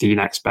like the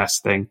next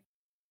best thing.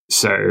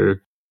 So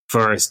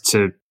for us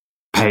to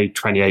pay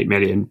 28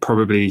 million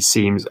probably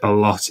seems a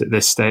lot at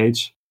this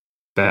stage.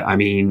 But I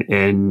mean,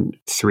 in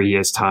 3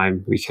 years'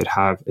 time, we could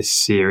have a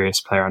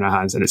serious player on our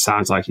hands. And it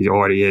sounds like he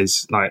already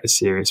is like a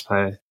serious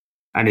player.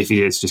 And if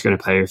he is just going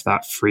to play with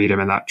that freedom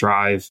and that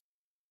drive,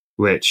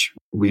 which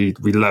we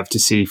love to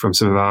see from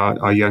some of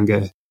our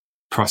younger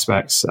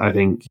prospects, I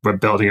think we're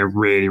building a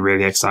really,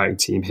 really exciting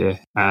team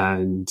here.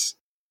 And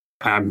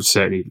I'm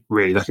certainly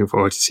really looking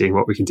forward to seeing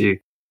what we can do,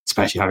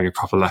 especially having a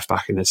proper left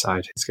back in this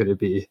side. It's going to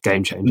be a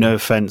game changer. No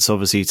offence,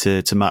 obviously,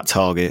 to Matt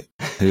Targett,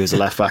 who is a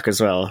left back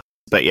as well.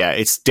 But yeah,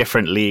 it's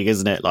different league,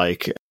 isn't it?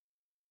 Like,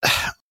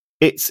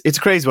 it's a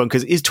crazy one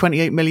because is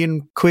 28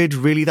 million quid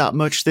really that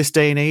much this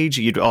day and age?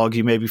 You'd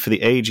argue maybe for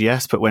the age,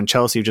 yes. But when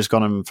Chelsea have just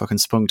gone and fucking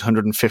spunked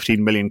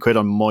 115 million quid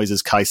on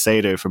Moises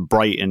Caicedo from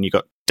Brighton, you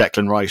got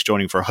Declan Rice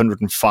joining for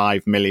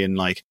 105 million,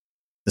 like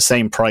the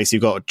same price.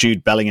 You've got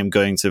Jude Bellingham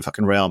going to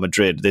fucking Real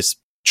Madrid. This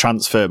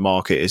transfer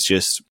market is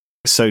just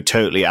so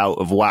totally out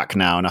of whack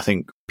now. And I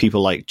think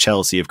people like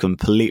Chelsea have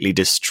completely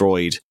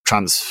destroyed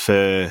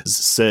transfers,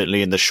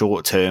 certainly in the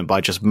short term,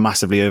 by just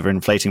massively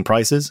overinflating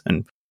prices.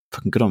 And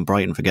fucking good on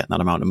Brighton for getting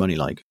that amount of money.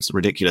 Like, it's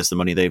ridiculous the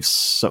money they've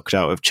sucked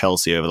out of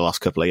Chelsea over the last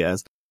couple of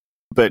years.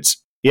 But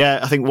yeah,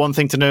 I think one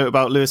thing to note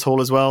about Lewis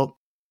Hall as well,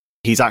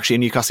 he's actually a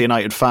Newcastle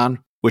United fan,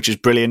 which is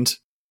brilliant.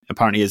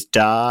 Apparently his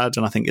dad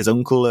and I think his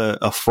uncle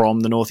are from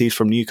the northeast,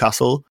 from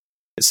Newcastle.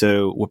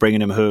 So we're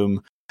bringing him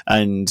home,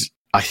 and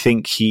I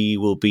think he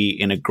will be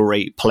in a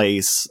great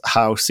place.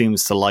 Howe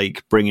seems to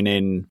like bringing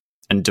in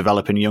and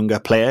developing younger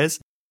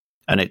players.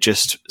 And it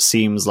just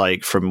seems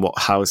like, from what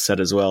Howe said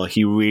as well,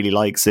 he really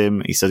likes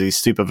him. He says he's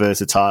super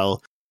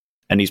versatile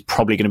and he's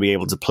probably going to be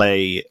able to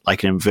play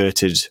like an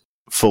inverted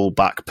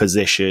full-back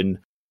position,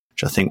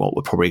 which I think what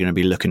we're probably going to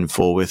be looking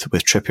for with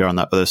Trippier on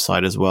that other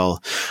side as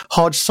well.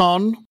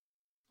 Hodgson?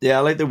 Yeah,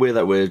 I like the way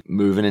that we're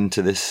moving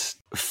into this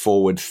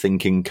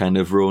forward-thinking kind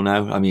of role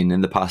now. I mean,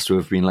 in the past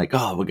we've been like,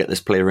 oh, we'll get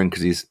this player in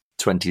because he's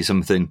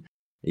 20-something.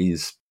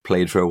 He's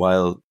played for a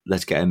while.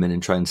 Let's get him in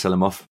and try and sell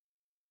him off.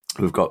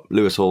 We've got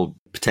Lewis Hall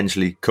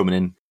potentially coming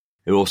in.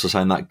 Who also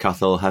signed that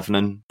Cathal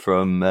Heffernan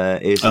from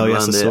AC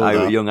Milan,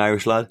 the young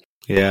Irish lad.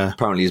 Yeah.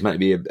 Apparently he's meant to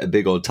be a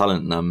big old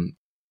talent, and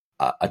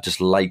I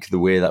just like the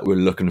way that we're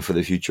looking for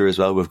the future as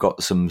well. We've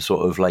got some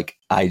sort of like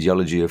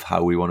ideology of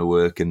how we want to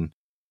work, and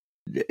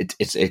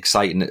it's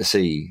exciting to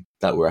see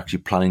that we're actually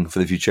planning for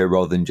the future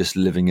rather than just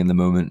living in the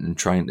moment and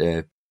trying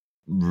to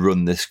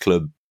run this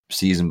club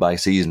season by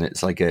season.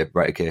 It's like,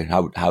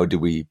 how do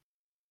we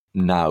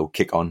now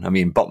kick on? I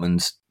mean,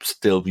 Botman's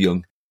still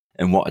young,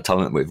 and what a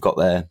talent we've got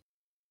there.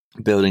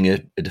 Building a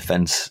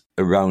defence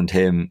around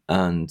him,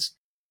 and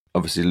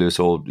obviously Lewis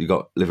Hall, you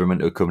got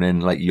Livramento coming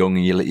in like young,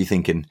 and you're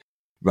thinking,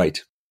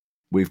 right,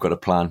 we've got a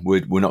plan.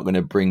 We're not going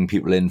to bring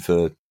people in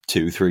for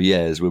 2-3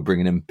 years. We're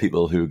bringing in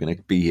people who are going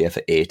to be here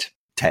for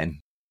 8-10.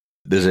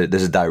 There's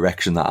a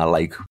direction that I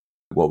like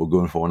what we're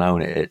going for now,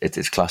 and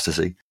it's class to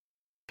see.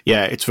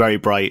 Yeah, it's very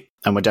bright,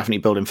 and we're definitely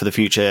building for the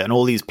future. And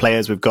all these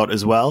players we've got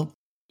as well,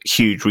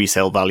 huge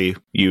resale value.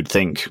 You'd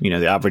think,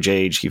 the average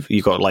age,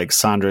 you've got like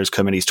Sandro's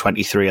coming, he's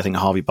 23. I think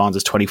Harvey Barnes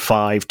is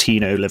 25.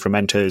 Tino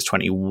Livramento is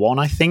 21,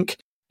 I think.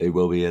 It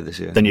will be this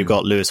year. Then you've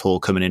got Lewis Hall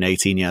coming in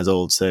 18 years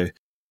old. So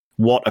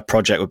what a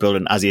project we're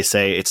building. As you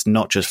say, it's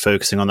not just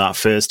focusing on that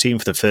first team.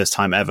 For the first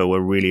time ever, we're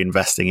really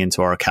investing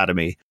into our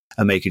academy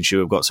and making sure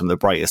we've got some of the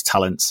brightest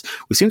talents.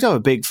 We seem to have a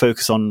big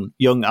focus on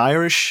young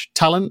Irish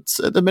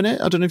talents at the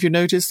minute. I don't know if you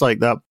noticed, like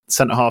that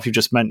centre-half you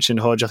just mentioned,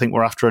 Hodge. I think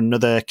we're after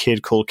another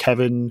kid called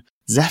Kevin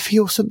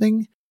Zeffy or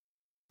something,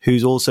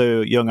 who's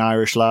also a young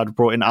Irish lad.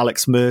 Brought in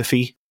Alex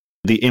Murphy.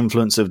 The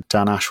influence of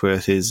Dan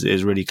Ashworth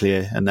is really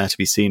clear and there to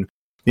be seen.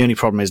 The only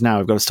problem is now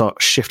we've got to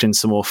start shifting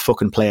some more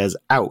fucking players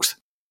out.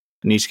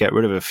 I need to get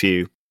rid of a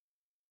few.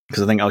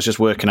 Because I think I was just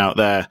working out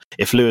there,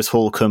 if Lewis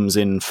Hall comes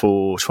in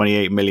for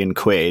 28 million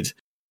quid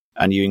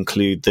and you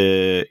include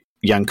the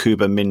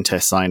Yankuba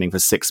Minte signing for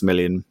 6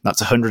 million,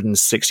 that's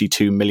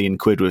 162 million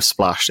quid we've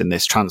splashed in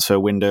this transfer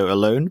window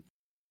alone.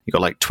 You've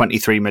got like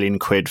 23 million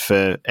quid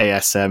for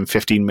ASM,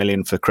 15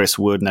 million for Chris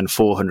Wood, and then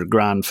 400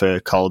 grand for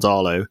Carl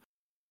Darlow.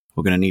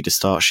 We're going to need to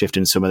start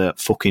shifting some of that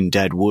fucking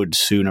dead wood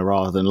sooner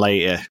rather than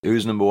later.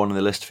 Who's number one on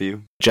the list for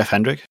you? Jeff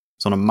Hendrick.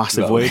 He's on a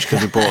massive wage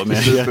because we brought him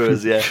in.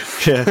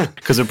 Yeah,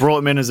 because we brought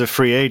him in as a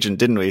free agent,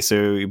 didn't we?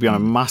 So he'd be on a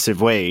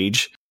massive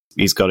wage.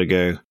 He's got to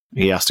go.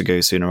 He has to go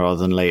sooner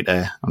rather than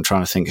later. I'm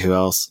trying to think who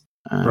else.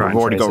 We've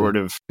already got rid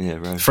of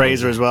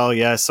Fraser as well.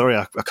 Yeah, sorry,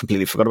 I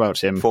completely forgot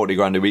about him. 40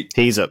 grand a week.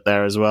 He's up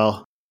there as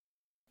well.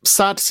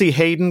 sad to see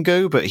Hayden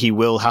go, but he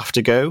will have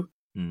to go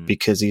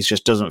because he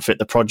just doesn't fit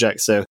the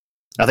project. So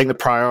I think the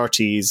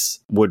priorities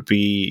would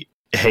be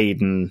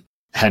Hayden,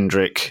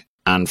 Hendrick,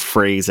 and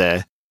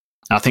Fraser.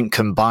 I think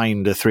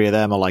combined, the three of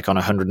them are like on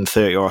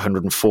 130 or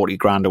 140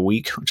 grand a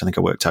week, which I think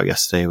I worked out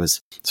yesterday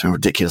was something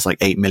ridiculous, like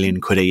 8 million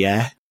quid a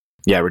year.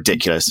 Yeah,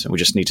 ridiculous. We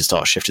just need to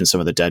start shifting some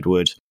of the dead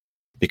wood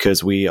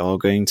because we are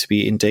going to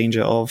be in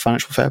danger of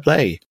financial fair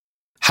play.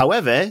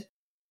 However,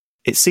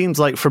 it seems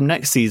like from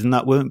next season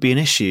that won't be an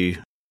issue.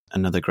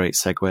 Another great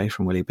segue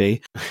from Willie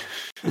B.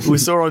 We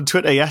saw on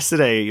Twitter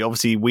yesterday,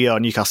 obviously We Are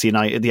Newcastle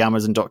United, the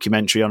Amazon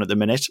documentary on at the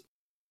minute,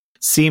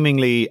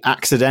 seemingly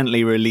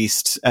accidentally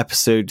released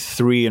episode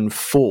 3 and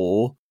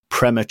 4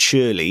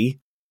 prematurely.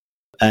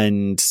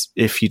 And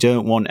if you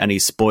don't want any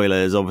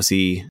spoilers,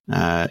 obviously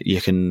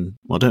you can,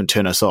 well, don't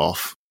turn us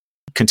off.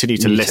 Continue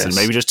to listen.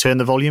 Maybe just turn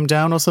the volume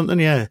down or something.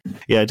 Yeah.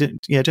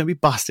 Don't be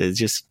bastards.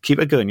 Just keep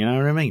it going. You know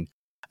what I mean?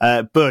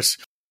 But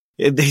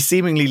they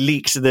seemingly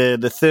leaked the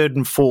 3rd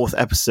and 4th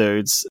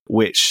episodes,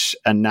 which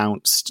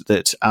announced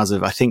that as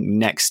of, I think,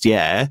 next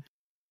year,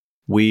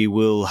 we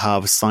will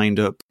have signed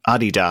up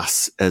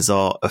Adidas as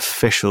our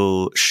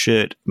official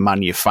shirt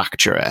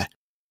manufacturer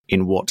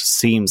in what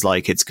seems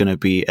like it's going to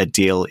be a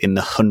deal in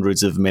the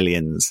hundreds of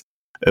millions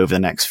over the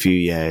next few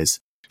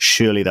years.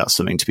 Surely that's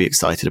something to be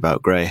excited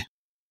about, Gray.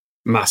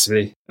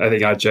 Massively. I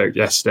think I joked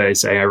yesterday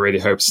saying I really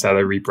hope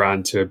Stella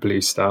rebrand to a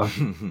Blue Star.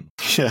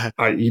 Yeah.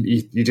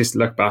 You just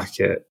look back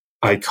at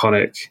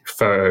iconic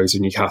photos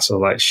of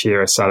Newcastle, like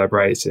Shearer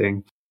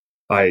celebrating,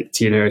 like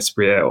Tino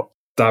Espriet,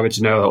 David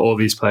Ginola, all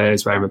these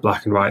players wearing a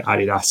black and white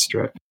Adidas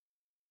strip.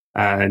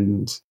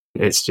 And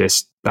it's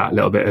just that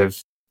little bit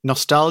of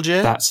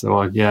nostalgia. That's the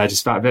one. Yeah,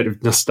 just that bit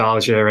of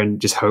nostalgia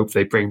and just hope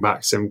they bring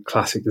back some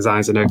classic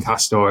designs. I know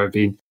Castor have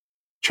been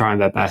trying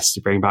their best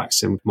to bring back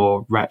some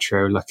more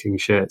retro looking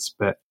shirts,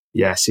 but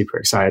yeah, super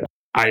excited.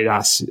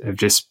 Adidas have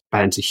just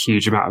spent a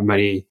huge amount of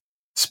money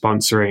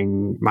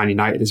sponsoring Man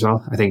United as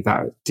well. I think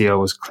that deal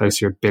was close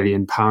to £1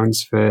 billion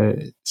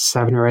for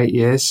 7 or 8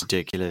 years.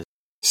 Ridiculous.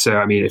 So,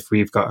 I mean, if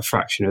we've got a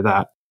fraction of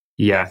that,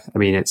 yeah, I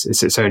mean,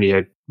 it's only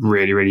a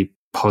really, really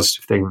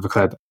positive thing with the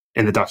club.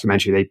 In the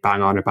documentary, they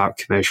bang on about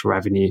commercial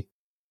revenue,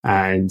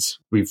 and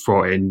we've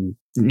brought in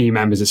new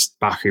members of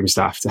backroom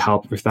staff to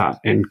help with that.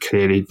 And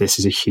clearly, this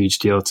is a huge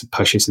deal to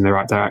push us in the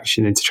right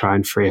direction and to try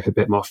and free up a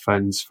bit more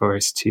funds for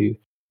us to,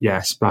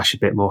 splash a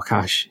bit more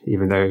cash,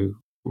 even though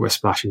we're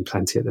splashing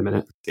plenty at the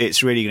minute.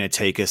 It's really going to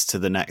take us to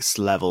the next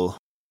level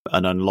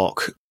and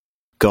unlock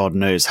God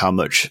knows how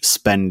much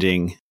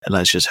spending. And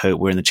let's just hope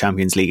we're in the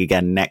Champions League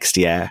again next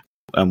year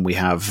and we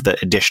have the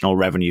additional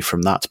revenue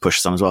from that to push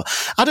us on as well.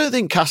 I don't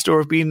think Castor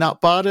have been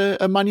that bad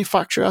a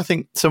manufacturer. I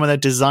think some of their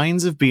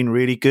designs have been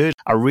really good.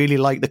 I really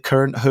like the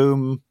current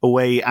home,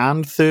 away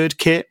and third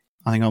kit.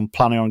 I think I'm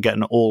planning on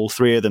getting all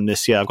 3 of them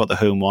this year. I've got the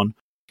home one.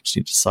 Just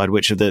need to decide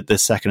which of the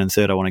second and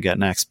third I want to get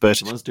next. But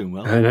someone's doing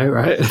well. I know,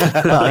 right?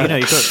 Well,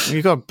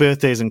 you've got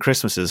birthdays and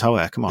Christmases.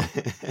 However, come on.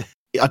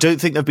 I don't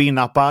think they've been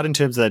that bad in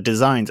terms of their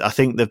designs. I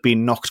think they've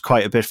been knocked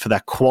quite a bit for their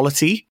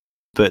quality,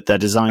 but their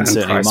design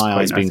certainly in my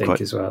eyes been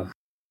quite as well.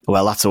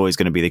 Well, that's always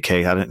going to be the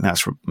case. I think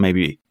that's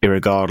maybe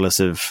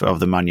irregardless of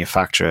the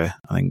manufacturer.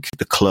 I think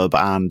the club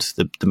and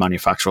the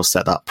manufacturer will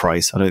set that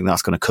price. I don't think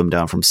that's going to come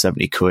down from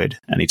 70 quid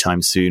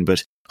anytime soon.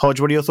 But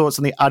Hodge, what are your thoughts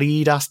on the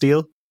Adidas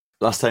deal?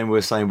 Last time we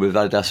were signed with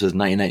Adidas was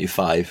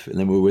 1995, and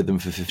then we were with them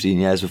for 15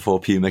 years before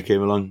Puma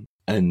came along.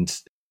 And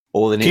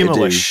all they needed Puma to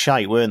do... was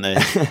shite, weren't they?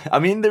 I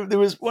mean, there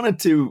was 1 or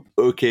 2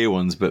 okay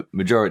ones, but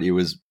majority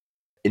was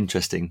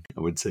interesting, I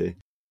would say.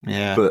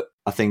 Yeah. But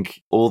I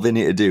think all they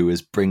need to do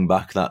is bring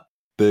back that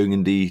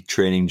burgundy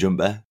training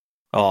jumper.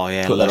 Oh,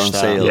 yeah. Put that on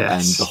sale,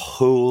 yes. and the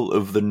whole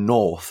of the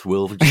North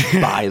will just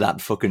buy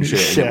that fucking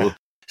shirt, and it will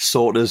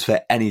sort us for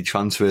any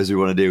transfers we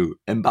want to do.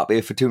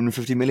 Mbappe for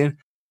 250 million?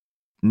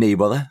 No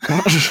bother.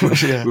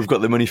 Yeah. We've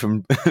got the money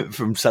from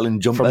selling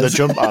jumpers.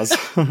 From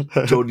the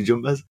jumpers. Totally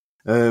jumpers.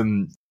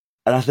 And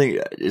I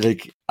think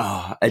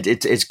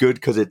it's good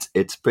because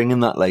it's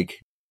bringing that,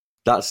 like,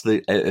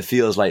 it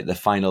feels like the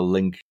final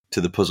link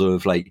to the puzzle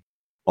of, like,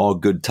 our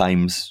good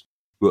times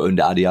were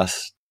under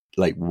Adidas,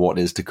 like what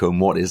is to come,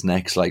 what is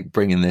next, like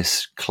bringing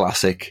this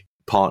classic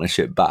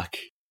partnership back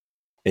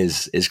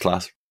is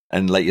class.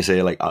 And like you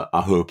say, like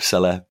I hope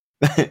Seller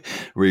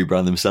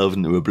rebrand themselves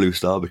into a Blue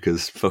Star,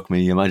 because fuck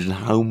me, imagine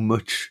how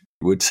much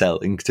it would sell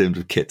in terms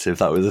of kits if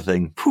that was a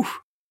thing. Whew,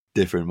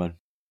 different, man.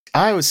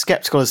 I was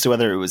skeptical as to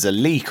whether it was a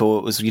leak or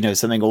it was,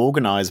 something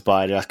organised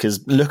by Adidas,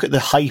 because look at the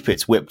hype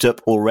it's whipped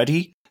up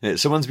already. Yeah,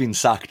 someone's been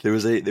sacked. There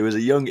was a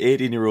young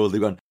 18-year-old who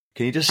gone,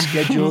 can you just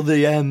schedule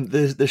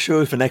the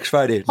show for next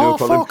Friday? No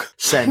problem. Fuck.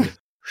 Send.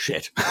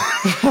 Shit.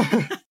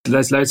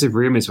 There's loads of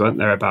rumours, weren't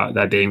there, about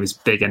there being this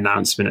big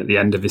announcement at the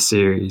end of the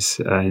series.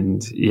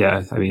 And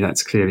yeah, I mean,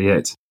 that's clearly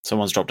it.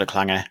 Someone's dropped a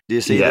clanger. Do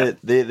you see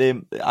they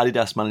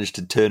Adidas managed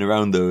to turn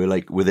around, though,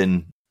 like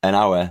within an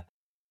hour,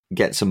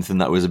 get something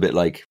that was a bit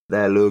like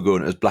their logo,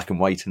 and it was black and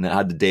white, and it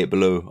had the date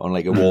below on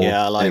like a wall.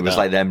 Yeah, I like and it was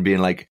that. like them being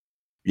like,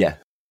 yeah,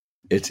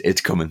 it's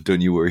coming,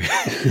 don't you worry.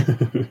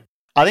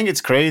 I think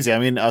it's crazy. I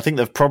mean, I think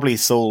they've probably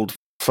sold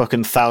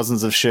fucking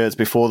thousands of shirts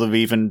before they've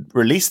even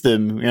released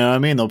them. You know what I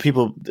mean?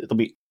 There'll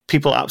be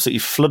people absolutely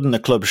flooding the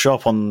club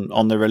shop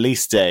on the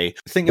release day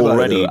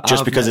already,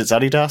 just because it's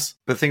Adidas.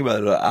 But think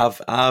about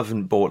it, I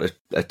haven't bought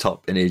a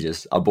top in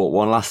ages. I bought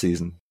one last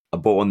season, I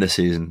bought one this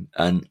season,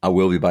 and I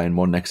will be buying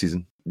one next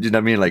season. Do you know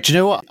what I mean? Like, do you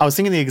know what? I was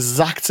thinking the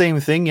exact same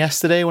thing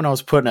yesterday when I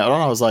was putting it on.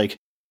 I was like,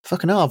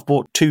 fucking hell, I've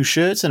bought 2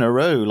 shirts in a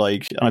row.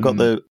 Like, and I got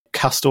the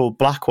Castor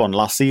black one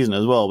last season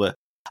as well, but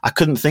I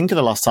couldn't think of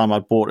the last time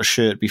I'd bought a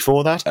shirt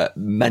before that.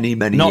 Many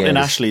Not years. in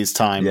Ashley's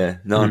time. Yeah,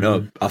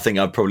 no. I think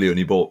I've probably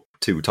only bought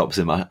 2 tops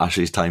in my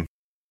Ashley's time.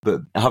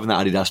 But having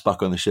that Adidas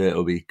back on the shirt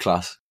will be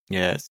class.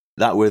 Yeah.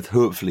 That with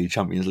hopefully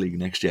Champions League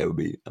next year would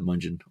be,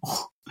 imagine,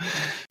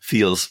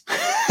 feels.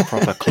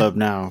 Proper club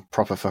now.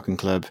 Proper fucking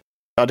club.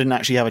 I didn't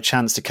actually have a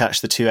chance to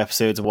catch the 2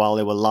 episodes while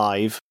they were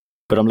live,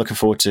 but I'm looking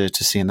forward to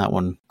seeing that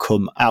one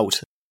come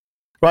out.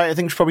 Right, I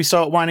think we should probably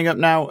start winding up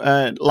now.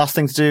 Last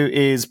thing to do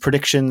is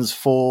predictions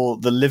for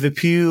the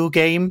Liverpool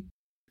game.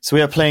 So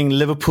we are playing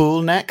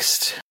Liverpool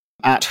next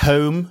at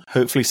home.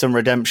 Hopefully some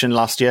redemption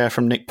last year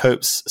from Nick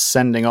Pope's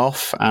sending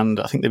off, and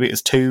I think they beat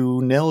us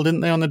 2-0, didn't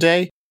they, on the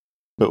day?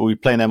 But we'll be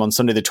playing them on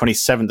Sunday the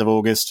 27th of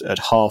August at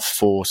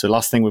 4:30. So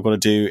last thing we've got to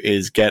do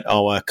is get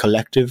our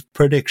collective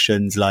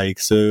predictions like.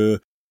 So,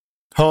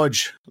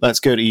 Hodge, let's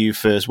go to you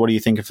first. What are you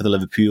thinking for the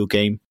Liverpool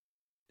game?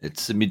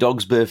 It's my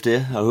dog's birthday.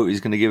 I hope he's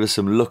going to give us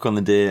some luck on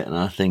the day, and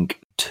I think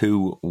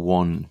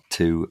 2-1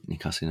 to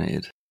Newcastle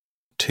United.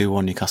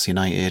 2-1 Newcastle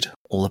United.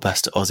 All the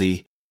best to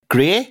Aussie.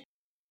 Gray?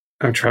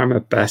 I'm trying my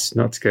best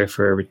not to go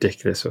for a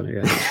ridiculous one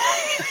again.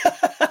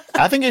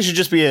 I think it should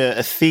just be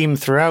a theme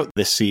throughout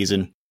this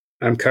season.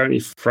 I'm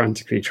currently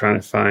frantically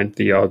trying to find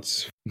the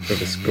odds for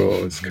the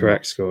scores,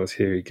 correct scores.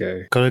 Here we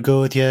go. Gotta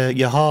go with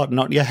your heart,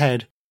 not your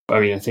head. I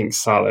mean, I think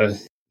Salah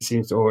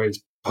seems to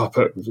always pop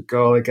up with a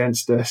goal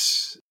against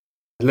us.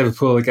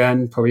 Liverpool,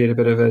 again, probably in a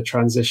bit of a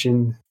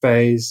transition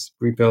phase,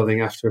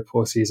 rebuilding after a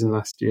poor season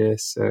last year.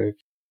 So,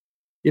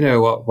 you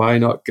know what? Why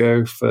not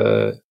go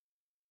for...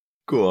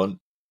 Go on.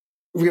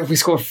 We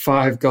scored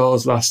 5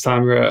 goals last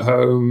time we were at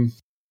home.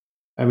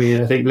 I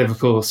mean, I think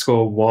Liverpool will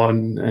score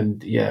 1,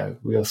 and yeah,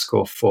 we'll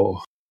score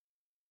 4.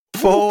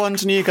 4-1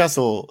 to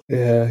Newcastle.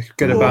 Yeah,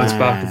 going to bounce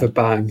back with a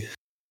bang.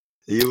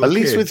 At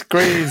least with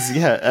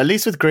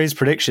Gray's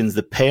predictions,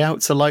 the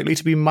payouts are likely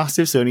to be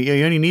massive. So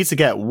he only needs to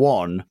get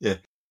 1. Yeah.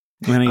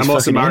 I'm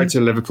also married to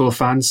a Liverpool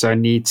fan, so I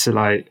need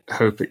to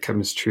hope it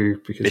comes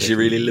true. Because is she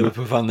really a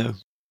Liverpool fan though?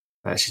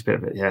 She's a bit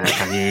of it, yeah.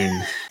 I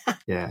mean,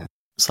 yeah.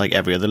 It's like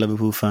every other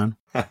Liverpool fan.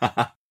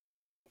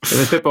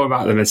 There's a bit more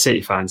about them than City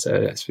fans, so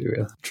let's be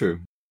real. True.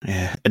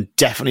 Yeah, and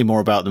definitely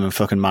more about them than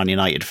fucking Man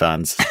United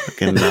fans.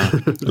 Fucking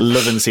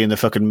loving seeing the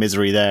fucking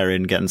misery there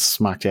in getting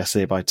smacked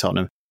yesterday by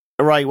Tottenham.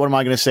 Right, what am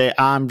I going to say?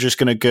 I'm just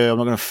going to go, I'm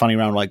not going to funny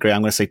around like Gray.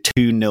 I'm going to say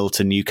 2-0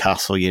 to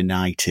Newcastle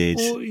United.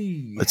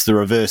 Oy. It's the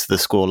reverse of the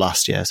score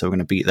last year, so we're going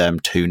to beat them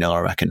 2-0, I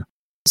reckon.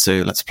 So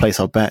let's place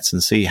our bets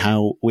and see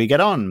how we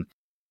get on.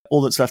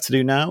 All that's left to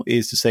do now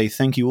is to say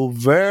thank you all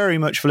very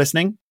much for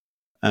listening,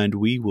 and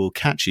we will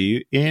catch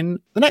you in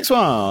the next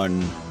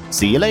one.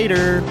 See you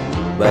later.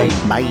 Bye.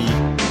 Bye.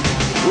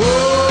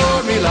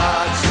 Oh, me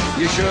lads,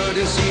 you should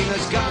have seen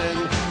us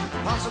coming,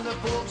 passing the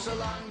folks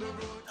along the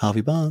road.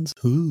 Harvey Barnes.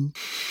 Ooh.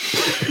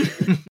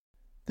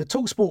 The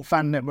TalkSport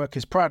Fan Network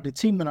is proudly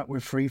teaming up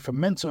with Free for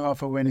Mental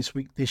Health Awareness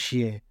Week this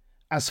year.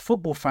 As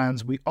football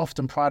fans, we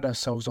often pride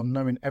ourselves on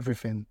knowing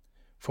everything,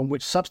 from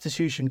which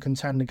substitution can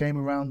turn the game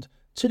around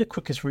to the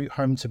quickest route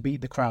home to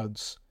beat the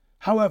crowds.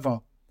 However,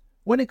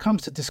 when it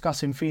comes to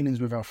discussing feelings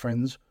with our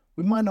friends,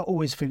 we might not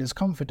always feel as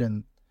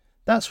confident.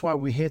 That's why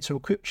we're here to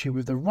equip you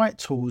with the right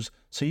tools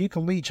so you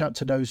can reach out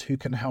to those who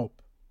can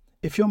help.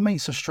 If your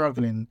mates are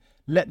struggling,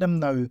 let them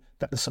know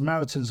that the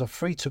Samaritans are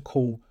free to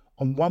call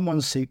on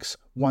 116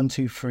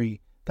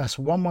 123. That's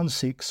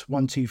 116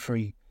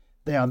 123.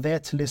 They are there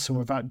to listen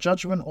without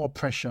judgment or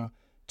pressure,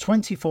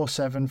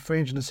 24/7,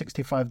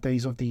 365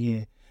 days of the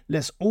year.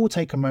 Let's all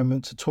take a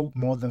moment to talk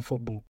more than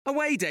football.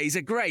 Away days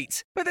are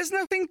great, but there's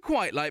nothing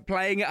quite like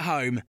playing at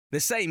home. The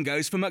same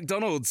goes for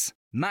McDonald's.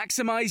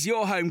 Maximise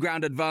your home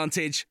ground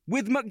advantage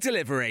with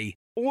McDelivery.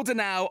 Order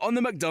now on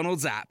the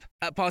McDonald's app.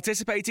 At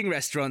participating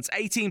restaurants,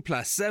 18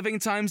 plus serving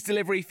times,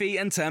 delivery fee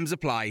and terms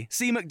apply.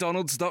 See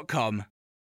mcdonalds.com.